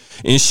okay,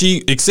 and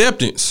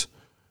acceptance.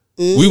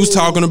 We was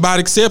talking about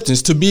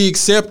acceptance, to be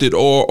accepted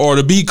or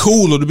to be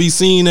cool or to be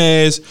seen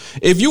as,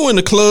 if you in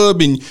the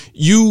club and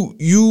you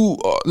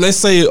let's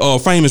say a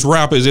famous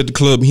rapper is at the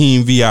club, he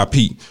in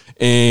VIP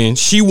and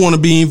she want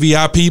to be in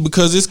VIP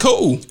because it's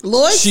cool.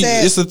 Lloyd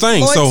said it's a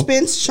thing. Lloyd so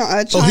Spence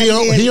chimed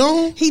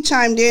in. He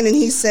chimed in and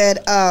he said,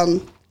 a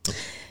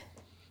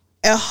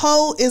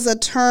hoe is a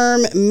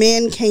term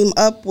men came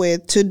up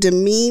with to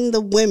demean the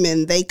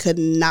women they could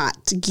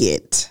not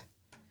get.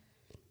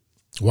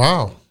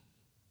 Wow.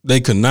 They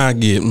could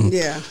not get.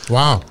 Yeah.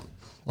 Wow.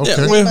 Okay.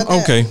 Yeah,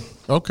 well, okay.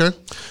 Okay.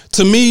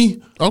 To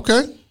me,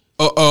 okay.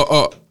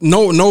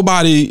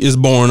 Nobody is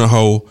born a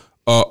hoe.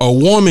 A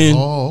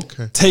woman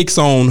takes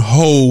on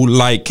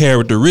hoe-like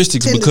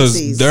characteristics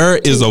because there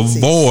is a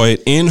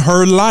void in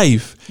her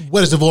life.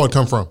 Where does the void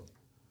come from?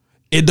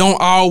 It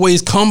don't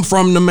always come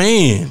from the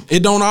man.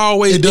 It don't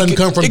always. It doesn't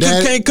come from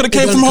daddy. It could have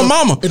came from her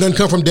mama. It doesn't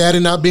come from daddy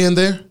not being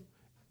there.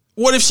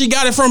 What if she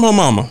got it from her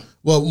mama?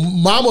 Well,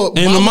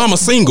 the mama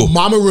single.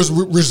 Mama was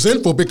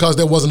resentful because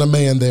there wasn't a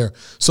man there.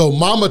 So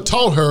mama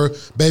taught her,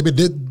 baby,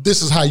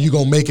 this is how you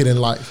gonna make it in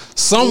life.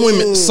 Some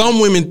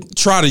women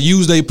try to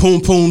use their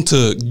poom poom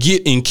to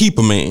get and keep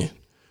a man.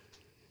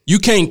 You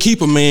can't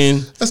keep a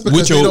man. That's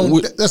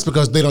because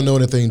because they don't know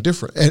anything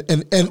different,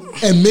 and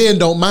men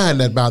don't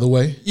mind that, by the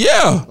way.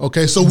 Yeah.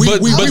 Okay. So we play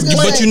on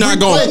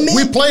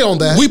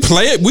that.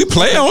 We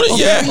play on it.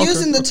 Okay. Yeah. You're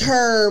using the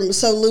term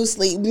so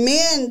loosely.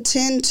 Men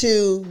tend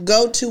to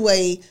go to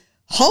a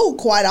hoe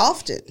quite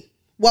often.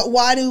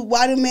 Why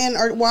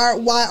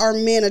are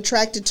men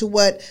attracted to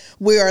what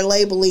we are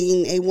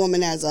labeling a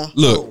woman as a hoe?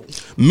 Look,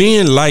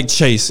 men like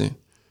chasing,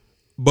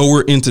 but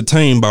we're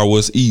entertained by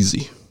what's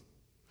easy.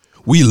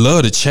 We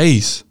love to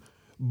chase,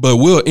 but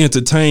we'll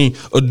entertain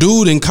a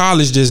dude in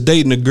college that's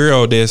dating a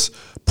girl that's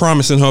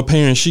promising her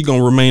parents she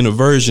gonna remain a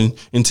virgin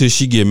until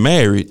she get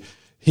married.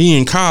 He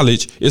in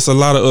college, it's a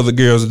lot of other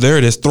girls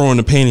there that's throwing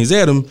the panties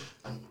at him.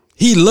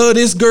 He love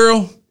this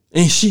girl,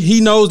 and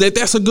he knows that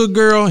that's a good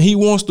girl. He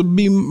wants to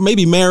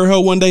maybe marry her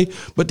one day,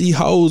 but these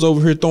hoes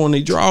over here throwing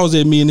their drawers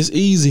at me, and it's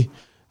easy.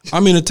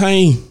 I'm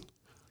entertained.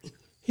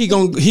 He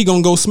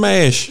gonna go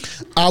smash.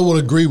 I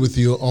would agree with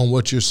you on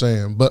what you're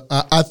saying, but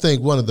I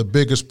think one of the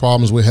biggest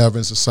problems we have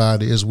in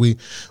society is we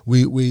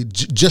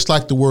just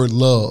like the word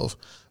love,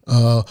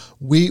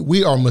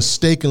 we are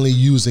mistakenly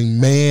using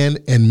man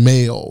and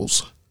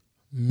males.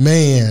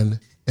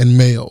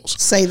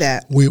 Say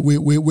that.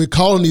 We're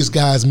calling these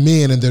guys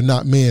men, and they're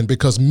not men,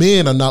 because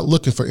men are not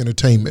looking for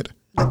entertainment.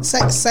 Say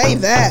that. Say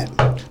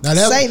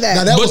that.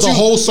 Now that was a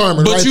whole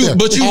sermon right there.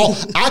 But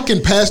I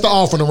can pass the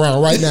offering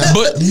around right now.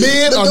 But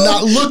men are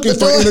not looking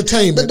for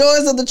entertainment. The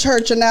doors of the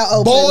church are now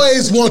open.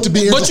 Boys want to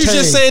be entertained. But you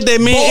just said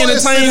that men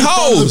entertain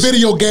hoes. The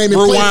video game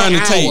and rewind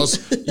the play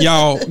for tape.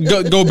 Y'all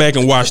go back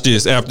and watch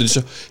this after the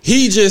show.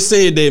 He just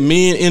said that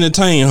men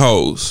entertain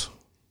hoes.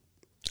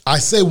 I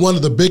say one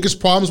of the biggest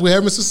problems we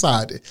have in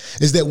society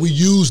is that we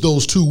use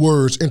those two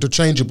words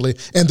interchangeably,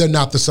 and they're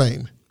not the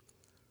same.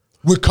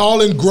 We're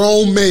calling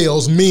grown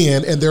males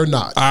men, and they're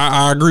not.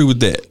 I agree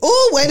with that.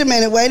 Oh, wait a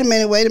minute.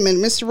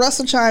 Mr.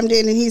 Russell chimed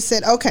in and he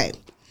said, okay,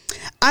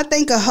 I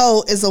think a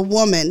hoe is a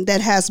woman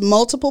that has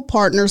multiple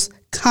partners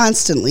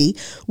constantly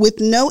with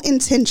no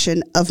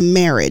intention of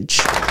marriage.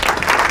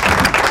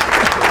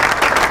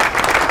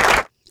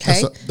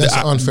 Okay. That's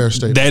an unfair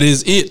statement. That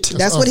is it.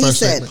 That's what he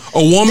said.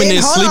 A woman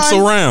that sleeps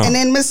around. And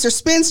then Mr.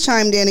 Spence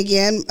chimed in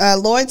again.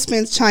 Lloyd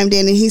Spence chimed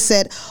in and he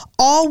said,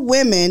 all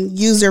women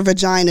use their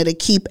vagina to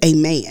keep a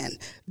man,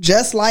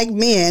 just like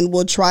men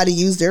will try to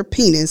use their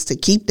penis to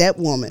keep that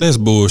woman. That's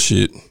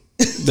bullshit.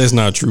 That's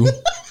not true.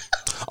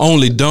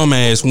 Only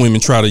dumbass women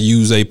try to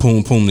use a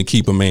poom poom to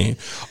keep a man.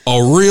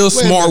 A real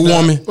smart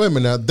woman. Wait a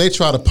minute now. They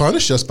try to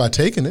punish us by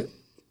taking it.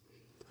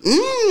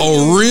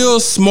 A real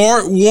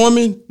smart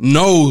woman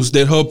knows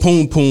that her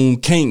poom poom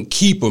can't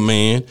keep a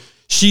man.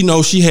 She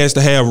knows she has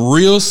to have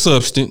real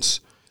substance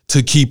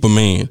to keep a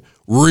man.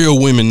 Real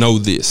women know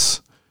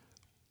this.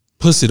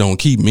 Pussy don't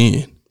keep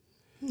men.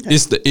 Okay.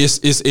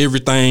 It's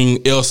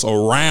everything else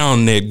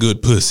around that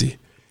good pussy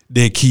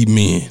that keep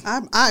men.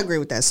 I agree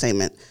with that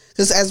statement,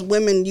 because as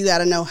women, you got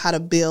to know how to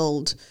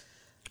build.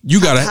 You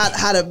got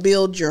how to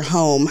build your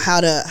home. How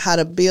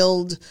to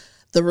build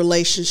the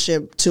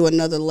relationship to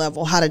another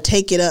level, how to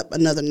take it up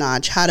another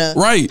notch, how to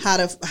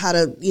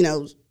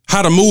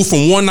move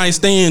from one night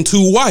stand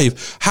to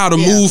wife, how to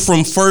move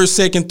from first,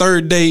 second,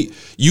 third date,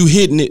 you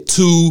hitting it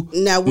to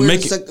now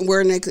we're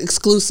in an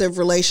exclusive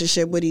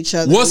relationship with each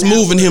other. What's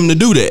moving him to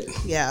do that?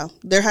 Yeah,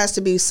 there has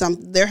to be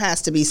something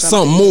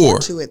more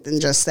to it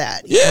than just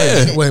that.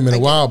 Yeah. Wait a minute. A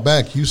while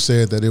back, you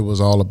said that it was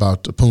all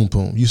about the poom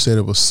poom. You said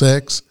it was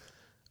sex,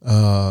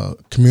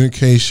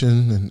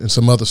 communication, and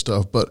some other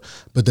stuff, but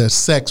that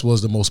sex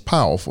was the most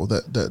powerful.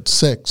 That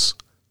sex,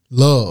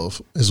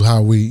 love is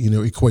how we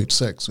equate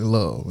sex and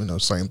love.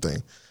 Same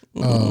thing.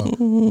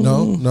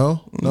 No.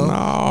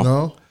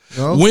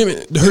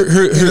 Women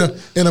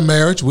in a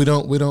marriage, we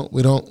don't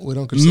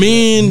consider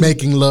men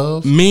making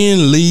love.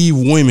 Men leave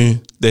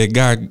women that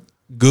got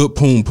good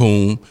poom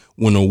poom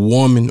when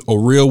a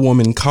real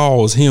woman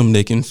calls him.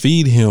 They can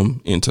feed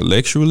him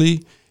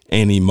intellectually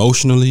and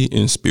emotionally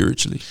and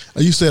spiritually.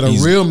 You said a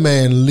real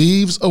man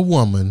leaves a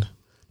woman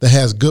that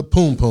has good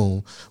poom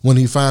poom when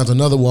he finds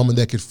another woman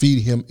that could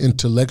feed him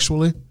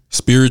intellectually,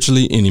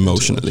 spiritually, and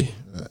emotionally.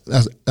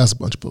 That's a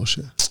bunch of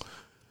bullshit.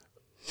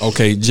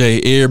 Okay, Jay,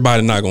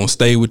 everybody not gonna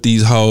stay with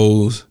these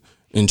hoes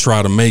and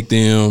try to make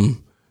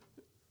them,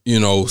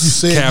 Captain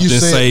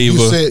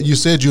Saver. You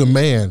said you're a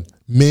man.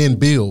 Men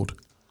build.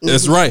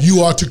 That's right.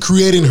 You are to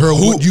creating her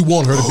what you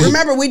want her to be.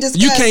 Remember, we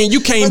discussed. You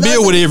can't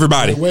build with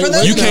everybody.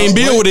 You can't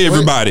build with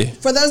everybody.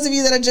 For those of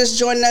you that are just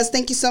joining us,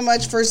 thank you so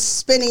much for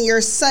spending your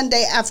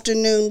Sunday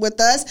afternoon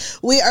with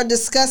us. We are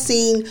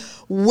discussing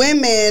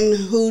women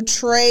who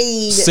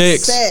trade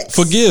sex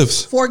for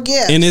gifts.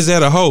 And is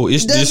that a hoe?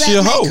 Does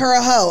that make her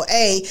a hoe?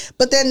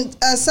 But then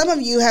some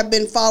of you have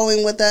been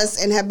following with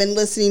us and have been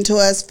listening to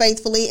us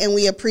faithfully, and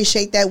we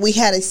appreciate that. We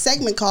had a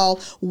segment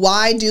called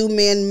 "Why Do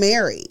Men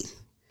Marry?"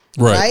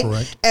 Right?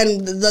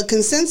 And the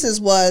consensus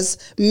was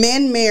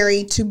men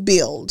marry to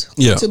build,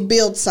 to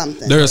build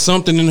something. There's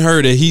something in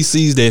her that he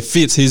sees that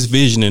fits his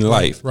vision in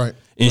life. Right.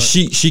 And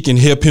she can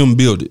help him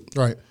build it.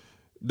 Right.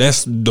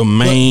 That's the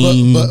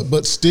main.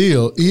 But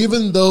still,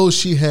 even though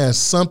she has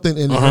something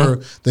in her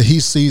that he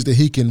sees that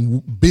he can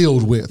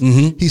build with,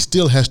 he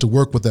still has to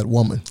work with that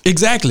woman.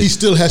 Exactly. He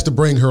still has to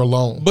bring her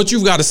along. But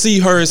you've got to see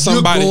her as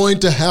somebody. You're going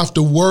to have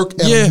to work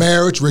at a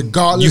marriage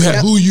regardless of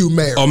who you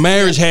marry. A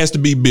marriage has to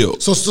be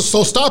built. So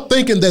stop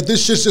thinking that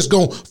this shit's just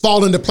gonna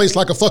fall into place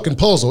like a fucking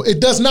puzzle. It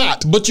does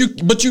not. But you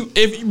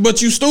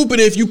stupid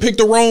if you pick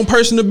the wrong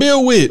person to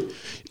build with.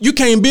 You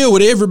can't build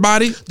with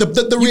everybody.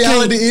 The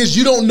reality is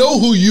you don't know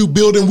who you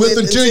building with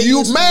until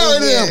you marry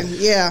them.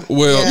 Yeah.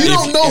 Well, You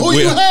don't know who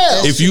you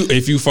have.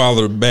 If you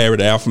follow the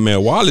Barry Alpha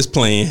Male Wallace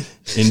plan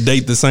and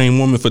date the same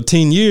woman for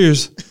 10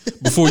 years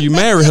before you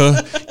marry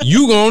her,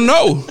 you gonna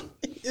know.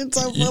 It's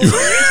so full of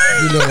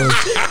it. You know,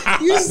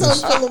 You're so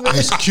full of it.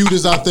 as cute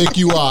as I think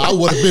you are, I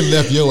would have been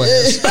left your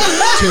ass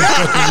 10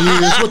 fucking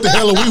years. What the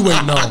hell are we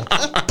waiting on?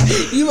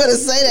 You better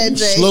say that,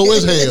 Jay. Slow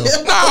as hell.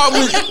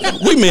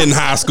 Nah, we met in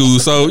high school,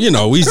 so you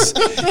know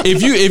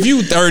if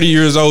you 30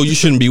 years old, you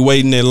shouldn't be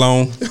waiting that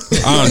long.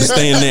 I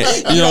understand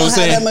that. You know what I'm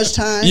saying? That much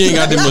time. You ain't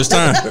got that much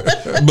time.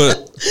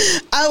 But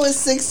I was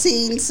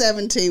 16,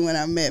 17 when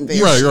I met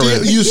Barry.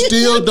 right. You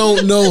still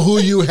don't know who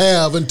you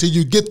have until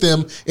you get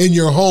them in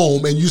your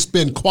home and you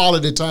spend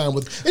quality time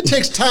with. It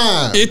takes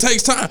time. It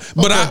takes time.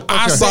 But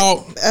I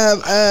saw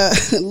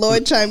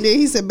Lloyd chimed in.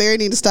 He said, "Barry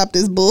need to stop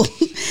this bull.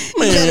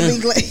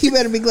 You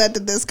better be glad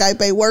that this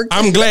Skype ain't working."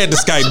 I'm glad the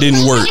Skype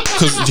didn't work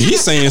because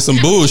he's saying some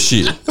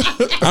bullshit.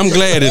 I'm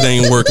glad it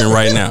ain't working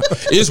right now.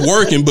 It's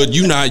working, but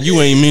you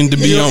ain't meant to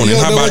be on it.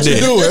 How about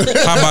that?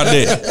 How about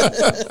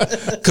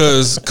that?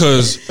 Cause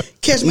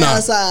catch me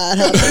outside.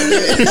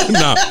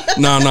 No.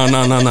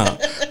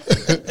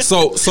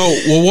 So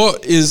well,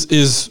 what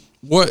is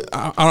what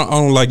I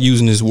don't like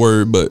using this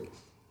word, but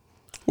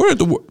where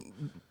the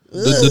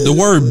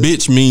word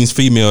bitch means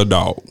female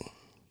dog.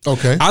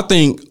 Okay. I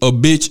think a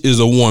bitch is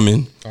a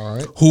woman All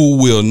right. who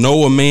will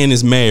know a man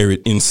is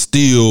married and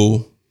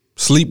still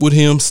sleep with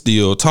him,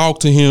 still talk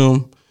to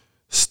him,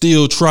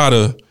 still try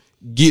to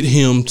get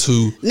him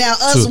to. Now,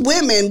 us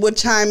women would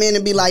chime in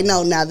and be like,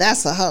 "No, now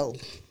that's a hoe."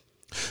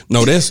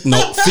 No, that's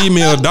no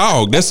female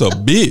dog. That's a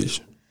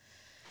bitch.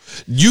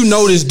 You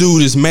know this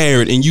dude is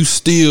married and you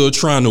still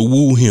trying to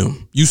woo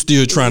him. You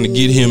still trying to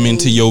get him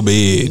into your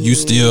bed. You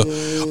still,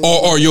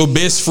 or your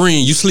best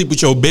friend. You sleep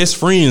with your best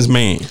friend's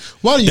man.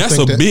 Why do you That's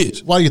think a that,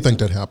 bitch. Why do you think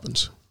that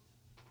happens?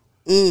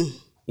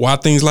 Why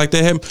things like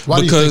that happen? Why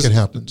do you because think it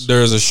happens?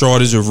 There's a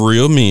shortage of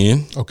real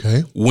men.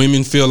 Okay.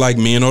 Women feel like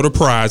men are the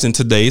prize in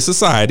today's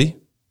society.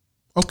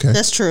 Okay.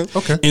 That's true.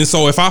 Okay. And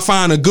so if I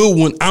find a good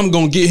one, I'm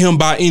going to get him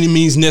by any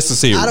means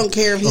necessary. I don't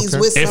care if he's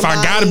with somebody. If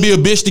I got to be a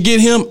bitch to get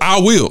him, I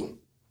will.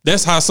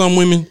 That's how some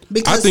women,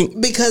 because I think.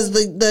 Because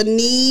the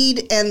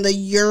need and the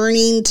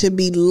yearning to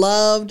be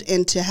loved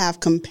and to have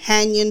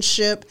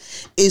companionship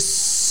is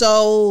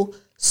so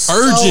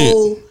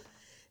urgent.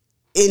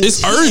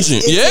 It's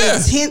urgent.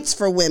 It's intense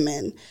for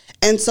women.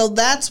 And so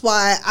that's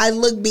why I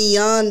look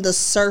beyond the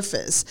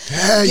surface.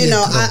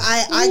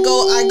 I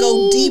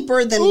go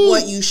deeper than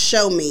what you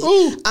show me.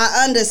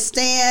 I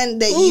understand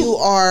that you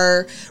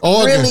are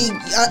really.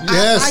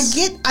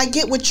 I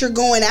get what you're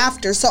going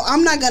after. So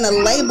I'm not going to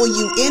label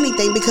you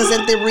anything because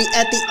at the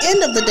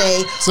end of the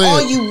day,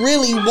 all you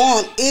really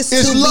want is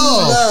to be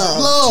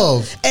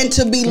loved, and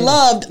to be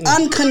loved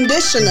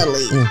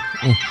unconditionally.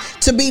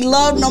 To be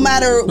loved no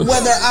matter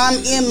whether I'm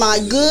in my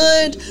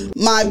good,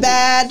 my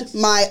bad,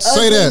 my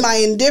ugly, my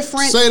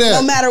indifferent,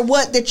 no matter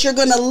what, that you're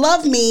going to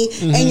love me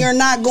and you're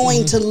not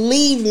going to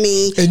leave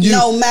me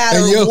no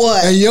matter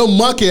what. And your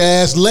monkey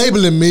ass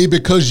labeling me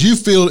because you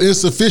feel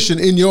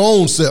insufficient in your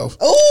own self.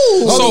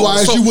 Ooh.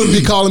 Otherwise, you wouldn't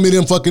be calling me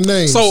them fucking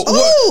names. So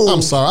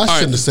I'm sorry. I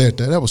shouldn't have said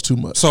that. That was too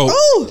much. So,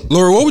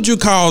 Laura, what would you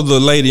call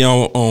the lady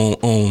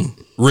on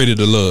Ready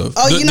to Love?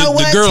 Oh, you know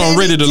what? The girl on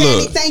Ready to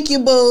Love. Thank you,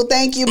 boo.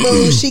 Thank you,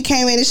 boo. She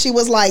came in and she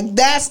was like,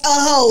 "That's a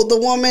hoe." The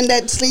woman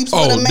that sleeps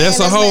with a man. That's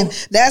a hoe?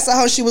 That's a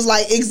hoe. She was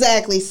like,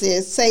 "Exactly,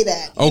 sis. Say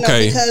that."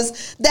 Okay.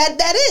 Because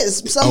that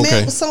is.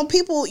 Some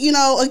people,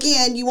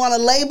 again, you want to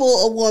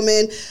label a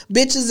woman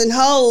bitches and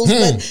hoes,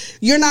 but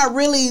you're not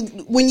really,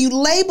 when you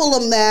label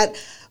them that,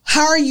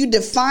 how are you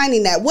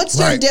defining that? What's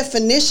your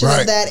definition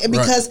of that? And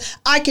because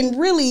I can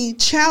really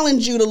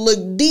challenge you to look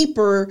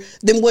deeper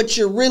than what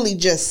you're really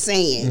just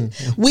saying.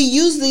 We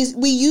use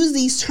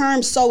these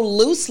terms so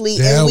loosely,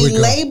 and we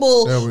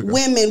label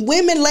women.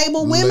 Women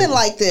label women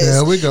like this.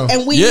 There we go.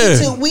 And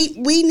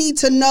we need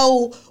to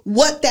know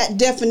what that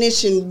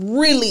definition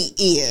really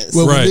is.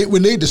 Well, we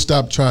need to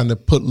stop trying to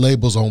put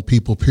labels on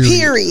people.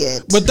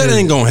 Period. But that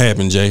ain't gonna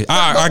happen, Jay.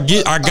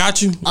 I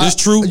got you. It's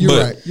true. You're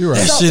but right. You're right.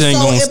 That shit ain't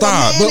gonna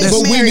stop.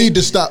 But we need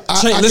to stop.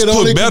 Let's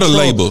put better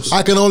labels.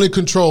 I can only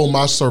control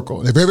my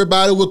circle. If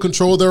everybody will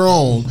control their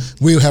own,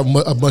 we'll have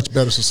a much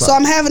better society. So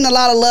I'm having a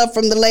lot of love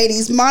from the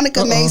ladies.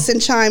 Monica Mason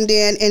chimed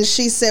in and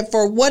she said,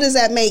 "For what does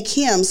that make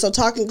him?" So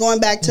going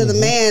back to the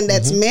man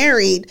that's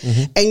married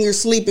and you're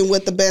sleeping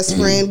with the best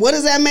friend, what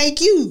does that make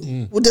you?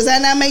 Well, does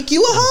that not make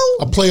you a hoe?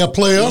 A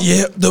player?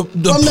 Yeah, from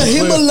the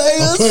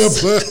Himalayas.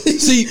 Player.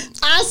 See,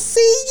 I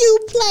see you,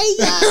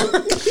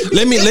 player.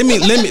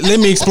 let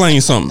me explain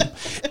something.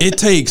 It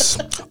takes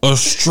a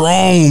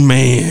strong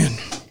man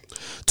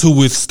to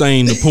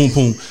withstand the poom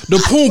poom. The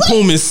poom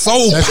poom is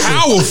so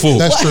powerful.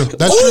 That's true.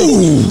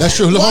 That's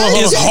true. Hold on.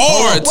 It's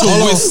hard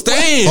to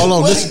withstand. Hold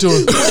on. Listen to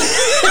her.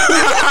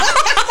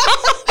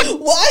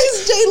 Why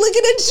is Jay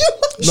looking at you?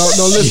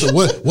 No, listen.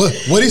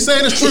 What he's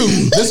saying is true.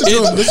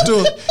 Listen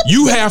to him.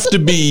 You have to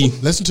be.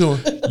 Listen to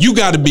him. You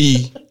got to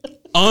be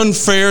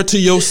unfair to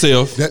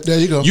yourself. There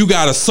you go. You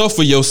gotta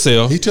suffer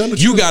yourself. He telling the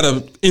you truth.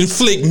 gotta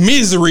inflict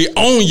misery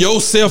on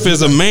yourself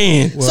as a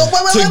man. So wait.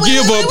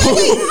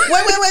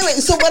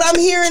 So what I'm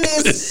hearing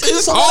is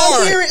It's so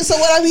hard.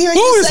 What I'm hearing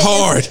Who you is say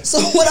hard? So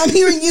what I'm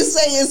hearing you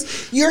say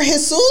is you're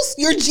Jesus,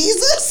 you're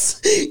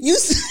Jesus.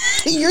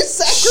 You're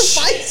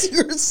sacrificing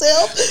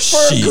yourself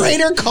for Shit. a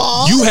greater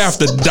cause. You have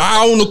to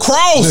die on the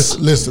cross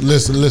Listen.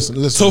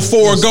 to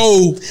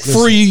forego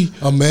free.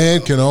 A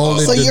man can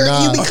only so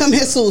deny. you become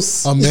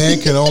Jesus. A man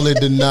can only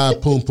deny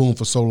poom poom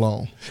for so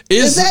long.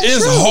 Is that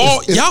It's true?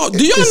 hard. Do y'all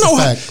it's a know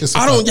how? fact. It's a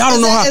I don't. fact. Y'all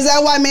don't know how. Is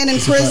that why men in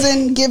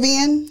prison give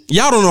in?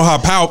 Y'all don't know how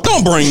powerful.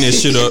 Don't bring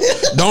this shit up.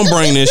 Don't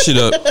bring this shit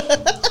up.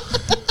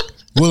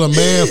 Will a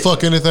man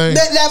fuck anything?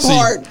 That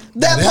part.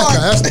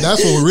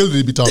 That's what we really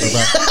need to be talking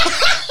about.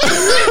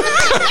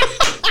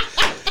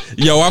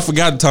 Yo, I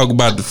forgot to talk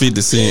about the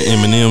 50 Cent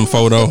Eminem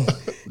photo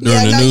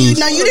during the news.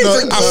 You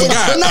didn't forget. I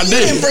forgot. No, I you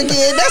did. didn't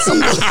forget. That's some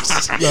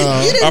bullshit.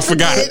 You didn't I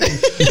forgot.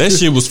 forget. That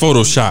shit was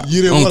Photoshop. You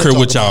I didn't don't wanna care talk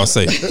what y'all about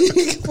say.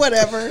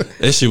 Whatever.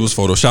 That shit was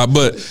Photoshop.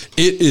 But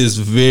it is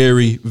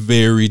very,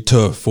 very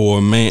tough for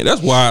a man.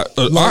 That's why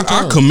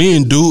I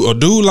commend a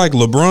dude like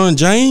LeBron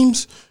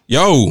James.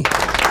 Yo,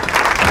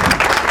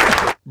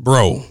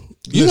 bro,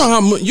 you know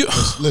how much you.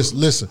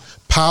 Listen.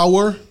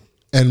 Power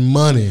and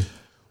money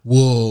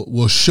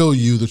will show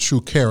you the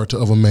true character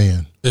of a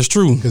man. It's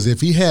true. Because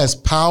if he has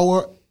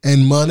power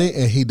and money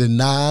and he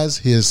denies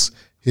his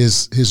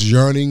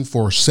yearning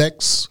for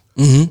sex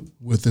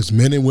with as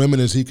many women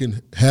as he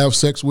can have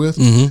sex with,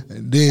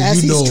 then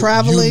As he's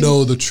traveling. you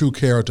know the true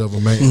character of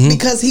a man.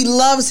 Because he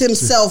loves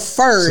himself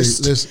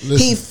first. listen.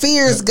 He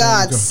fears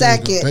God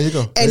second. There you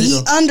go. And he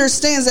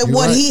understands that You're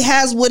what right. he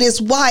has with his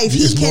wife, he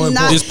It's more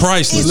cannot. important. It's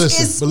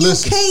priceless.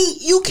 Listen.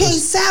 You can't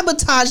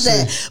sabotage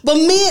that. But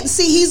men,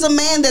 he's a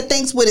man that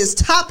thinks with his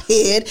top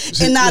head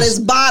and not his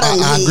bottom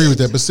head. I agree with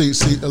that, but see,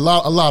 a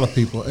lot of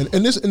people, and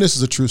this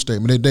is a true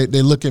statement.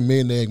 They look at me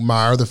and they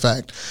admire the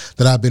fact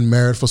that I've been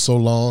married for so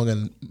long,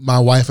 and my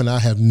wife and I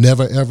have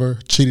never ever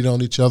cheated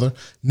on each other.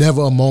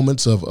 Never a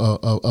moments of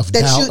doubt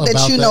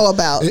that you know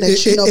about.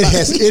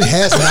 It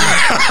has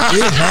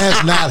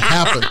not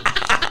happened.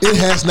 It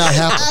has not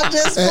happened. I'm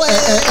just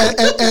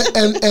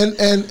playing.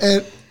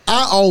 And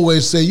I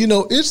always say,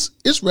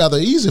 it's rather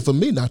easy for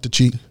me not to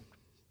cheat.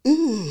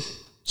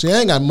 See, I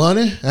ain't got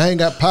money, I ain't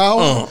got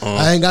power,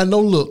 I ain't got no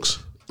looks.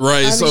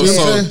 Right. See what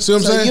I'm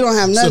saying? You don't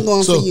have nothing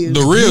going for you.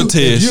 The real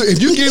test. If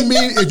you give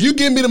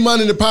me the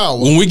money and the power,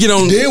 when we get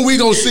on, then we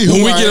gonna see who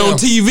when we I get am. on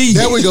TV.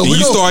 There we go. And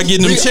you start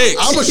getting them checks.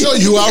 I'm gonna show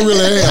you who I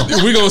really am.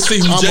 We gonna see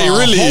who I'm Jay a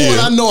really hoe, is.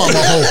 and I know I'm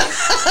a hoe.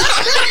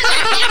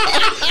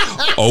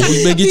 Oh,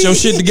 we better get your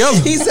shit together.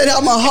 He said,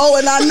 I'm a hoe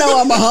and I know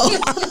I'm a hoe.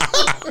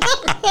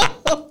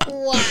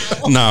 Wow.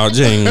 Nah,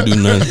 Jay ain't gonna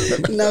do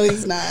nothing. No,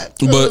 he's not.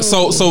 But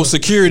so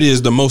security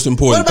is the most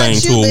important What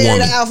about thing you, to a Barry,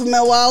 woman. the Alpha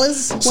Male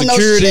Wallace? With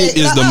Security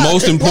is the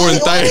most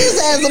important why thing. you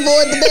just ask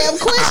avoid the damn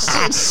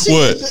question?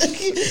 What?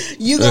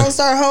 You gonna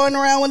start hoeing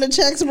around when the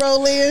checks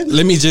roll in?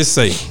 Let me just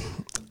say,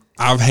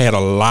 I've had a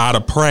lot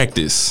of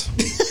practice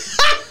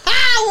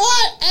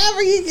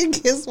Whatever, you can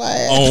kiss my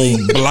ass.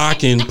 on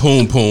blocking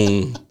poom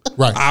poom.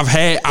 Right. I've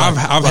had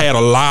a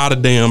lot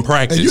of damn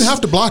practice. And you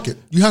have to block it.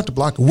 You have to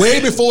block it way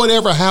before it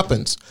ever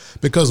happens,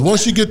 because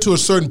once you get to a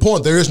certain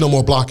point, there is no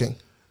more blocking.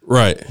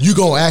 Right. You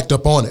gonna act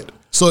up on it.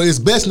 So it's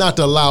best not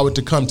to allow it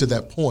to come to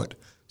that point.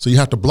 So you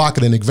have to block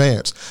it in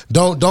advance.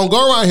 Don't go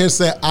around here and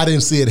say, I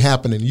didn't see it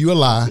happening. You a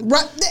lie.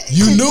 Right.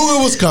 You knew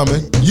it was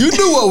coming. You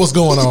knew what was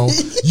going on.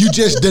 You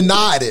just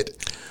denied it.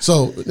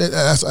 So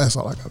that's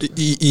all I got.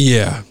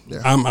 Yeah.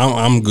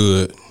 I'm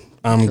good.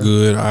 I'm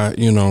good.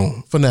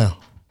 For now.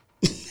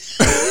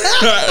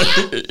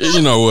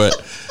 You know what?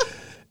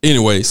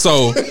 Anyway,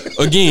 so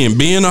again,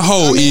 being a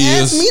hoe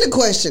Ask is me the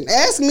question.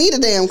 Ask me the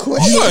damn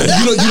question.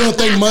 You don't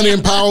think money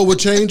and power would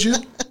change you?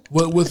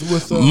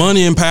 With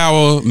money and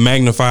power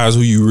magnifies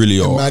who you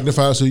really are.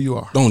 magnifies who you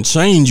are. Don't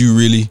change you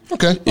really.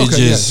 Okay. It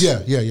just yeah.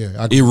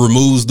 it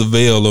removes the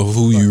veil of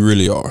who you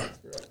really are.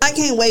 I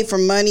can't wait for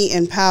money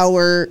and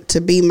power to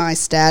be my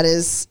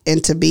status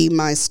and to be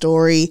my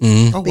story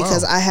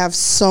because I have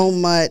so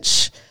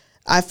much.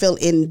 I feel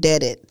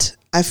indebted.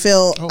 I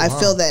feel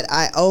that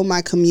I owe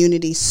my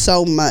community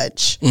so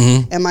much,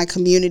 and my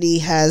community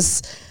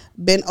has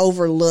been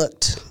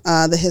overlooked.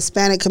 The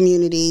Hispanic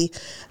community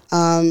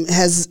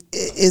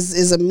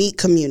is a meat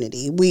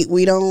community.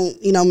 We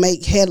don't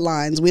make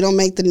headlines. We don't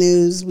make the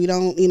news. We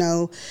don't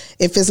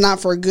if it's not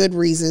for good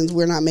reasons,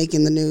 we're not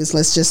making the news.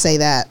 Let's just say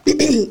that.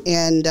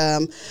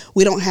 And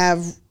we don't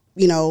have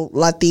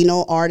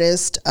Latino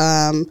artists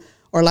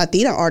or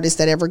Latina artists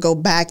that ever go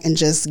back and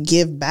just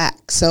give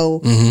back. So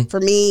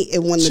for me,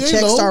 when the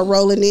checks start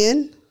rolling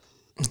in,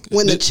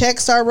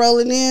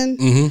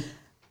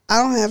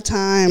 I don't have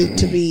time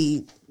to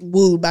be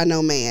wooed by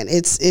no man.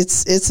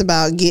 It's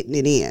about getting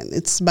it in.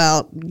 It's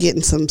about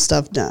getting some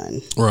stuff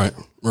done. Right.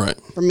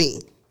 For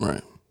me.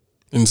 Right.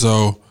 And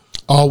so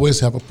always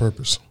have a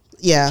purpose.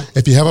 Yeah.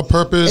 If you have a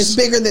purpose, It's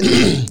bigger than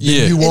me.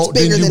 Yeah. you won't,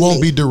 then you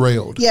won't me. be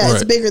derailed. Yeah, it's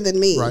Right. bigger than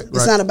me. Right, It's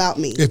right. not about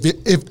me.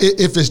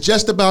 If it's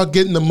just about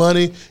getting the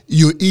money,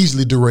 you're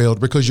easily derailed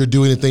because you're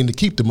doing anything to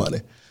keep the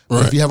money. But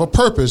Right. if you have a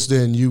purpose,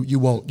 then you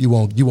won't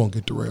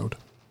get derailed.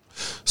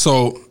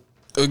 So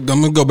I'm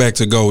gonna go back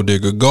to gold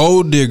digger.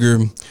 Gold digger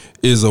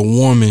is a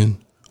woman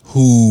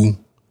who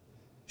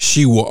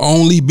she will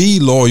only be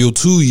loyal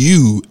to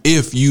you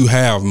if you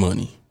have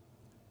money.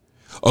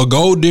 A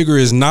gold digger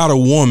is not a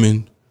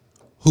woman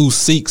who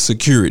seeks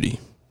security.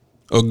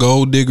 A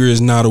gold digger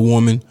is not a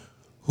woman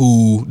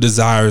who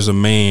desires a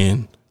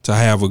man to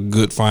have a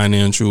good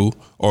financial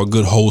or a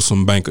good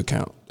wholesome bank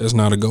account. That's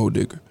not a gold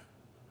digger.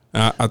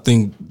 I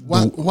think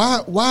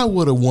Why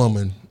would a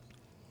woman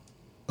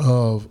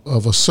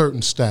of a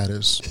certain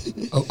status,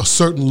 a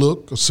certain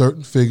look, a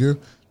certain figure,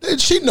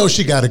 she knows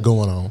she got it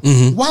going on.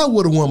 Mm-hmm. Why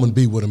would a woman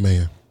be with a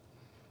man?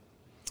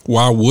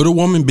 why would a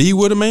woman be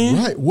with a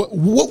man? Right.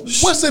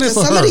 What's in it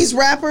for Some her? of these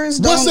rappers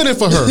don't. What's in it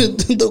for her?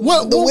 the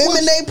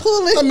women they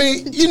pulling. I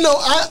mean,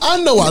 I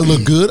know I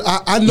look good.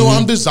 I know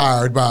I'm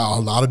desired by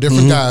a lot of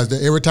different guys.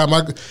 That every time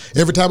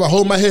I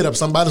hold my head up,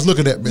 somebody's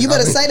looking at me. You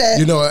better say that.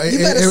 You know, You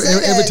better say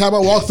every that. time I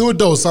walk through a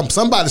door,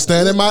 somebody's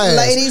standing in my ass.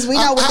 Ladies, we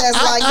know what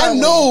that's like, I don't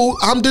we? know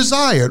I'm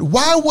desired.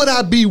 Why would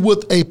I be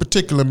with a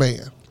particular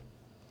man?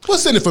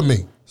 What's in it for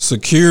me?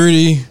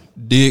 Security,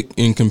 dick,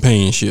 and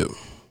companionship.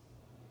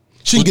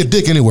 She can get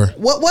dick anywhere.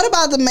 What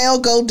about the male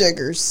gold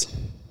diggers?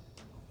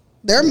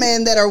 They're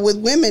men that are with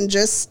women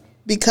just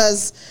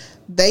because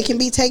they can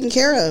be taken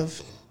care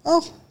of. I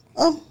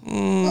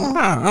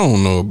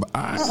don't know.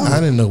 I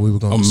didn't know we were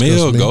going A to discuss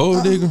male me.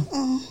 gold digger?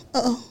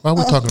 Why are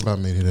we talking about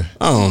me today?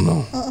 I don't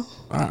know.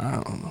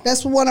 I don't know.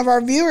 That's what one of our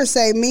viewers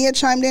say. Mia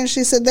chimed in.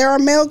 She said there are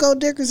male gold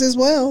diggers as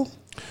well,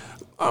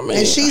 I mean,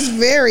 and she's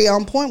very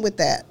on point with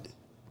that.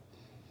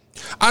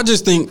 I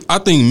think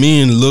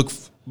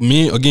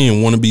men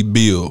again want to be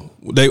built.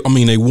 They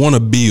want to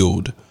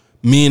build.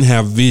 Men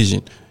have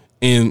vision,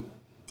 and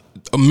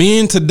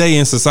men today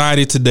in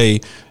society today,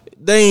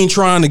 they ain't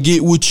trying to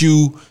get with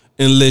you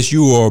unless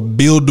you are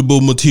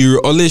buildable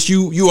material, unless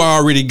you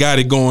already got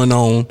it going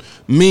on.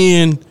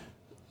 Men,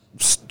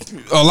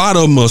 a lot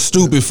of them are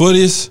stupid for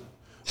this,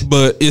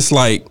 but it's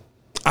like,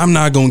 I'm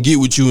not gonna get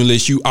with you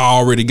unless you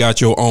already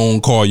got your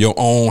own car, your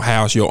own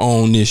house, your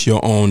own this,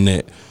 your own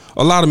that.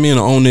 A lot of men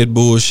are on that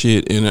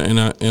bullshit, and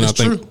I think,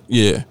 true.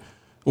 yeah.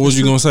 What was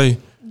you gonna say?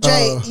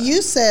 Jay,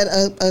 you said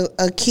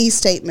a key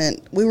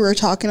statement. We were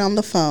talking on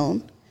the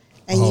phone,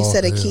 and you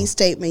said a key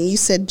statement. You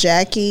said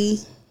Jackie,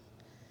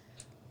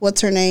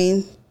 what's her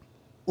name,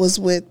 was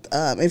with,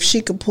 if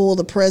she could pull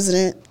the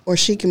president or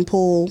she can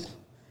pull,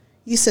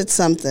 you said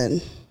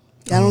something.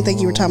 I don't think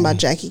you were talking about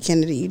Jackie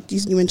Kennedy.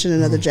 You mentioned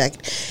another Jackie.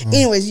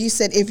 Anyways, you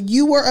said if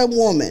you were a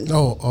woman.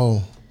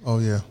 Oh,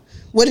 yeah.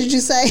 What did you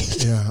say?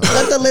 Yeah.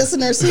 Let the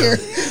listeners hear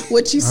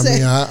what you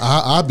said.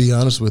 I'll be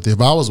honest with you. If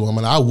I was a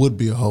woman, I would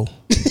be a hoe.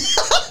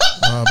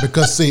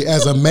 Because, see,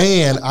 as a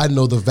man, I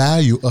know the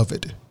value of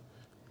it.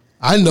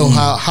 I know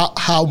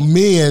how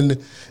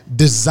men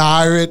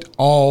desire it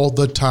all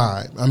the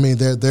time. I mean,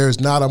 there's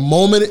not a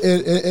moment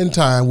in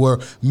time where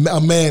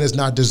a man is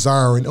not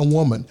desiring a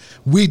woman.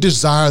 We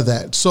desire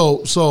that.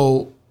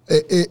 So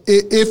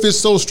if it's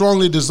so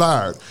strongly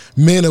desired,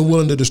 men are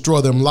willing to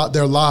destroy their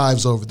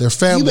lives over it, their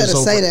families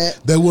over it. say that.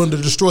 They're willing to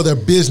destroy their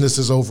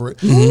businesses over it,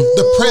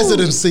 the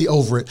presidency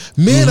over it.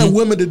 Men are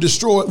willing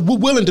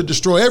to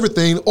destroy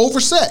everything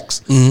over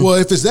sex. Well,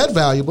 if it's that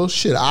valuable,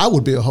 shit, I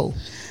would be a hoe.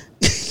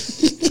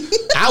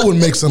 I would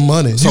make some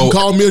money. So- you can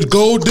call me a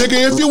gold digger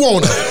if you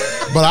want to,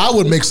 but I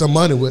would make some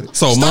money with it.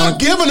 So Stop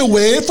giving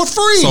away for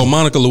free. So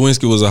Monica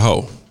Lewinsky was a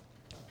hoe.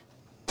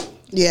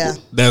 Yeah.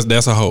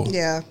 That's a hoe.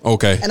 Yeah.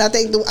 Okay. And I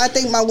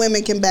think my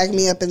women can back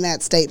me up in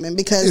that statement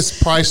because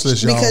It's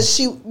priceless,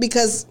 y'all.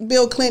 Because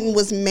Bill Clinton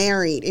was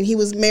married and he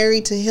was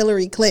married to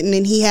Hillary Clinton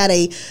and he had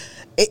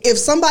if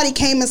somebody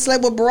came and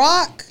slept with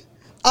Barack,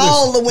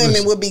 all the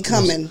women would be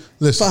coming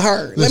for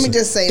her. Let me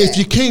just say that. If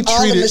you can't all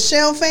treat the it,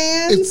 Michelle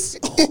fans.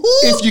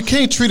 if you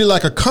can't treat it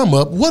like a come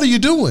up, what are you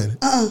doing?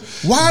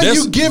 Why are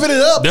you giving it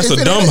up? That's if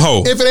a it dumb ain't-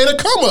 hoe. If it ain't a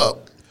come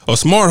up, A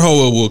smart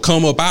hoe will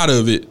come up out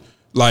of it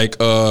like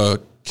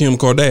Kim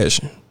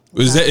Kardashian.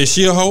 Is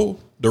she a hoe?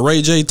 The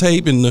Ray J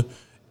tape and the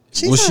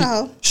She's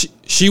not a hoe.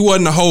 She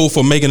wasn't a hoe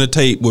for making a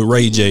tape with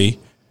Ray J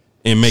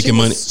and making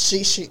money.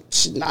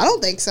 I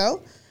don't think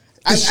so.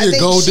 I Is she a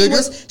think gold digger?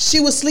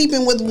 she was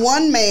sleeping with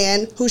one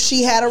man who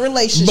she had a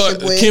relationship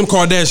But with. Kim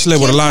Kardashian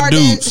slept with a lot of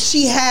dudes.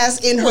 She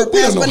has in her we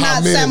past, don't but know how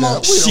not many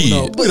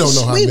Samuel. now. We don't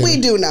know how we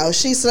many. do know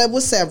she slept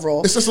with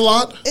several. Is this a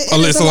lot? It's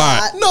a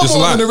lot. No It's a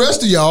more lot. than the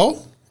rest of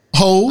y'all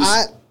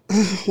hoes.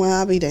 Well,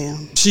 I'll be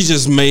damned. She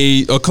just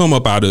made a come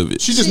up out of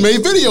it. She just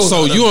made videos.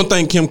 So out of you it. don't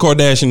think Kim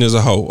Kardashian is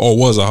a hoe or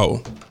was a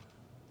hoe?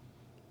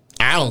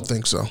 I don't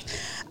think so.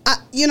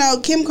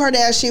 Kim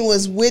Kardashian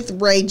was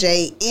with Ray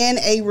J in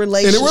a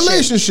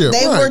relationship.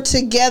 They were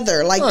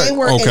together. Like, they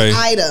were an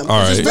item.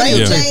 All right.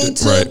 Ray J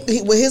took,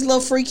 with his little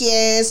freaky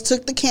ass,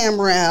 took the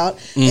camera out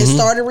and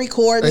started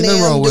recording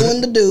them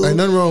doing the do. Ain't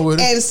nothing wrong with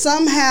it. And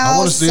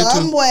somehow,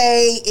 some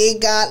way,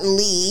 it got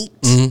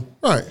leaked.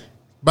 Right.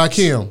 By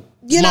Kim.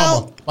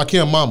 By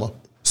Kim mama.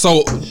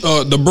 So,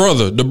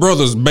 the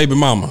brother's baby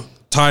mama,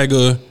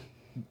 Tiger,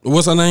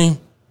 what's her name?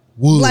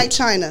 Wood. Blac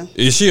Chyna.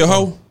 Is she a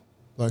hoe?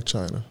 Blac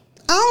Chyna.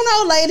 I don't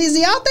know, ladies.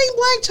 Y'all think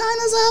Blac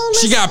Chyna's a hoe?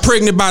 She got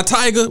pregnant by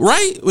Tiger,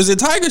 right? Was it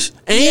Tiger?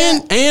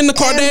 And the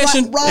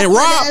Kardashian and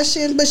Rob.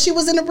 Kardashian, but she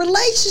was in a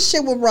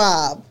relationship with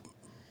Rob.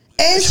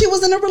 And she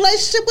was in a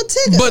relationship with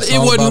Tigger.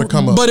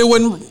 But it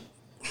wasn't.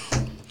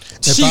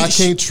 If I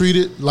can't treat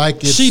it like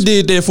it's... She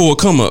did that for a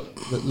come up.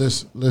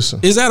 Listen.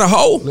 Is that a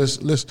hoe?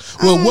 Listen.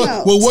 Well,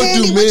 what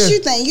Tandy, do men... What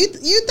you think? You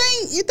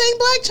think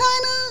Blac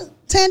Chyna?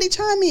 Tandy,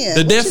 chime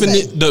in.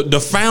 The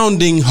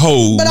founding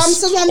hoes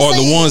are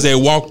the ones that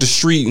walk the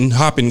street and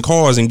hop in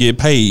cars and get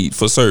paid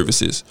for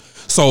services.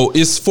 So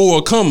it's for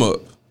a come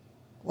up.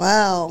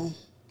 Wow.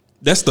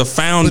 That's the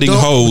founding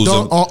hoes.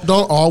 Don't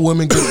all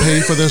women get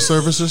paid for their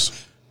services?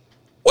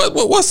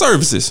 What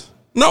services?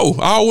 No,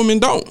 all women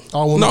don't.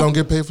 All women don't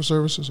get paid for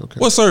services? Okay.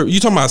 What service? You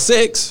talking about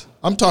sex?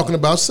 I'm talking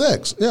about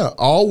sex. Yeah,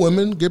 all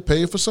women get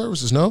paid for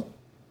services, no?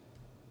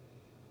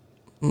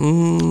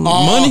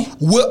 Money?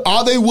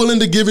 Are they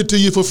willing to give it to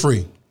you for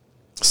free?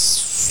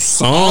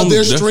 Some. Are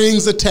there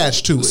strings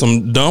attached to it?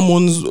 Some dumb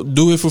ones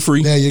do it for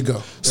free. There you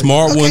go.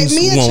 Smart ones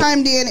Mia won't.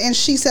 chimed in and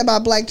she said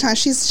about Blac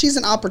Chyna, she's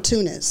an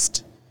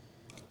opportunist.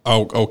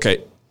 Oh,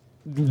 okay.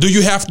 Do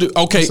you have to?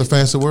 Okay, it's a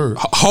fancy word.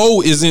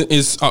 Hoe is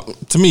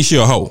to me. She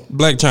a hoe.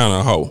 Blac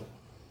Chyna a hoe.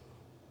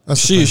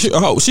 She a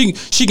hoe. She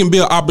can be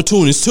an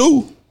opportunist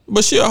too,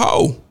 but she a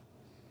hoe.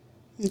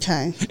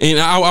 Okay. And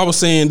I was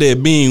saying that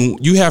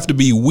you have to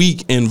be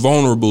weak and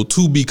vulnerable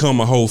to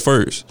become a hoe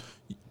first.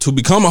 To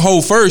become a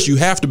hoe first, you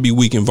have to be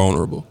weak and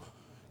vulnerable.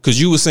 Because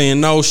you were saying,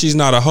 no, she's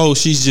not a hoe.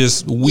 She's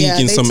just weak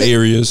in some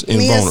areas and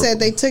Mia vulnerable. said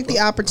they took the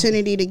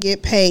opportunity to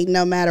get paid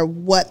no matter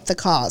what the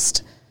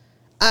cost.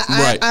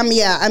 I'm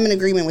in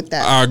agreement with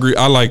that. I agree.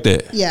 I like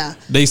that. Yeah.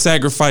 They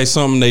sacrificed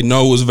something they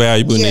know was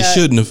valuable and they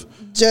shouldn't have.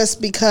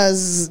 Just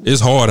because. It's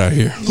hard out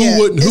here. Who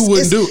wouldn't do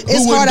it?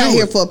 It's hard out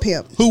here for a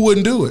pimp. Who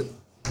wouldn't do it?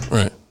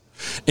 Right.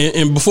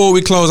 And before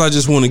we close, I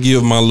just want to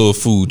give my little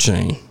food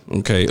chain.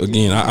 Okay.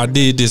 Again, I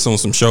did this on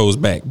some shows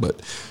back,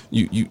 but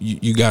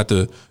you got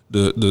the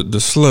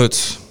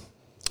sluts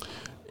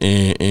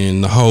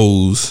and the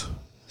hoes.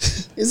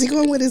 Is he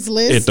going with his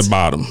list? At the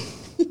bottom.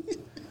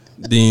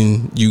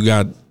 Then you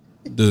got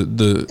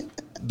the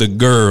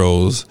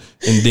girls,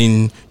 and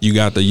then you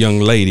got the young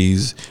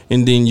ladies,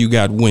 and then you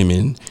got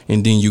women,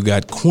 and then you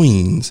got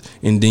queens,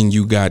 and then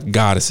you got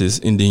goddesses,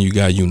 and then you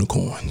got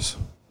unicorns.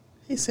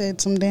 He said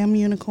some damn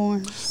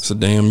unicorns. So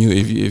damn you,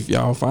 if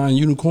y'all find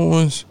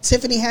unicorns.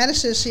 Tiffany Haddish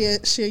says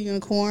she a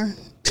unicorn,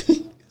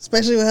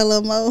 especially with her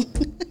little mo.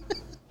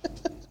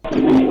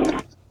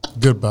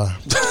 Goodbye.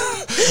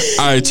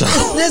 All right,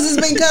 y'all. This has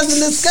been Cuss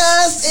and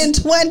Discuss in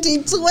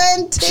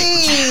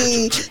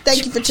 2020.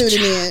 Thank you for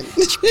tuning in.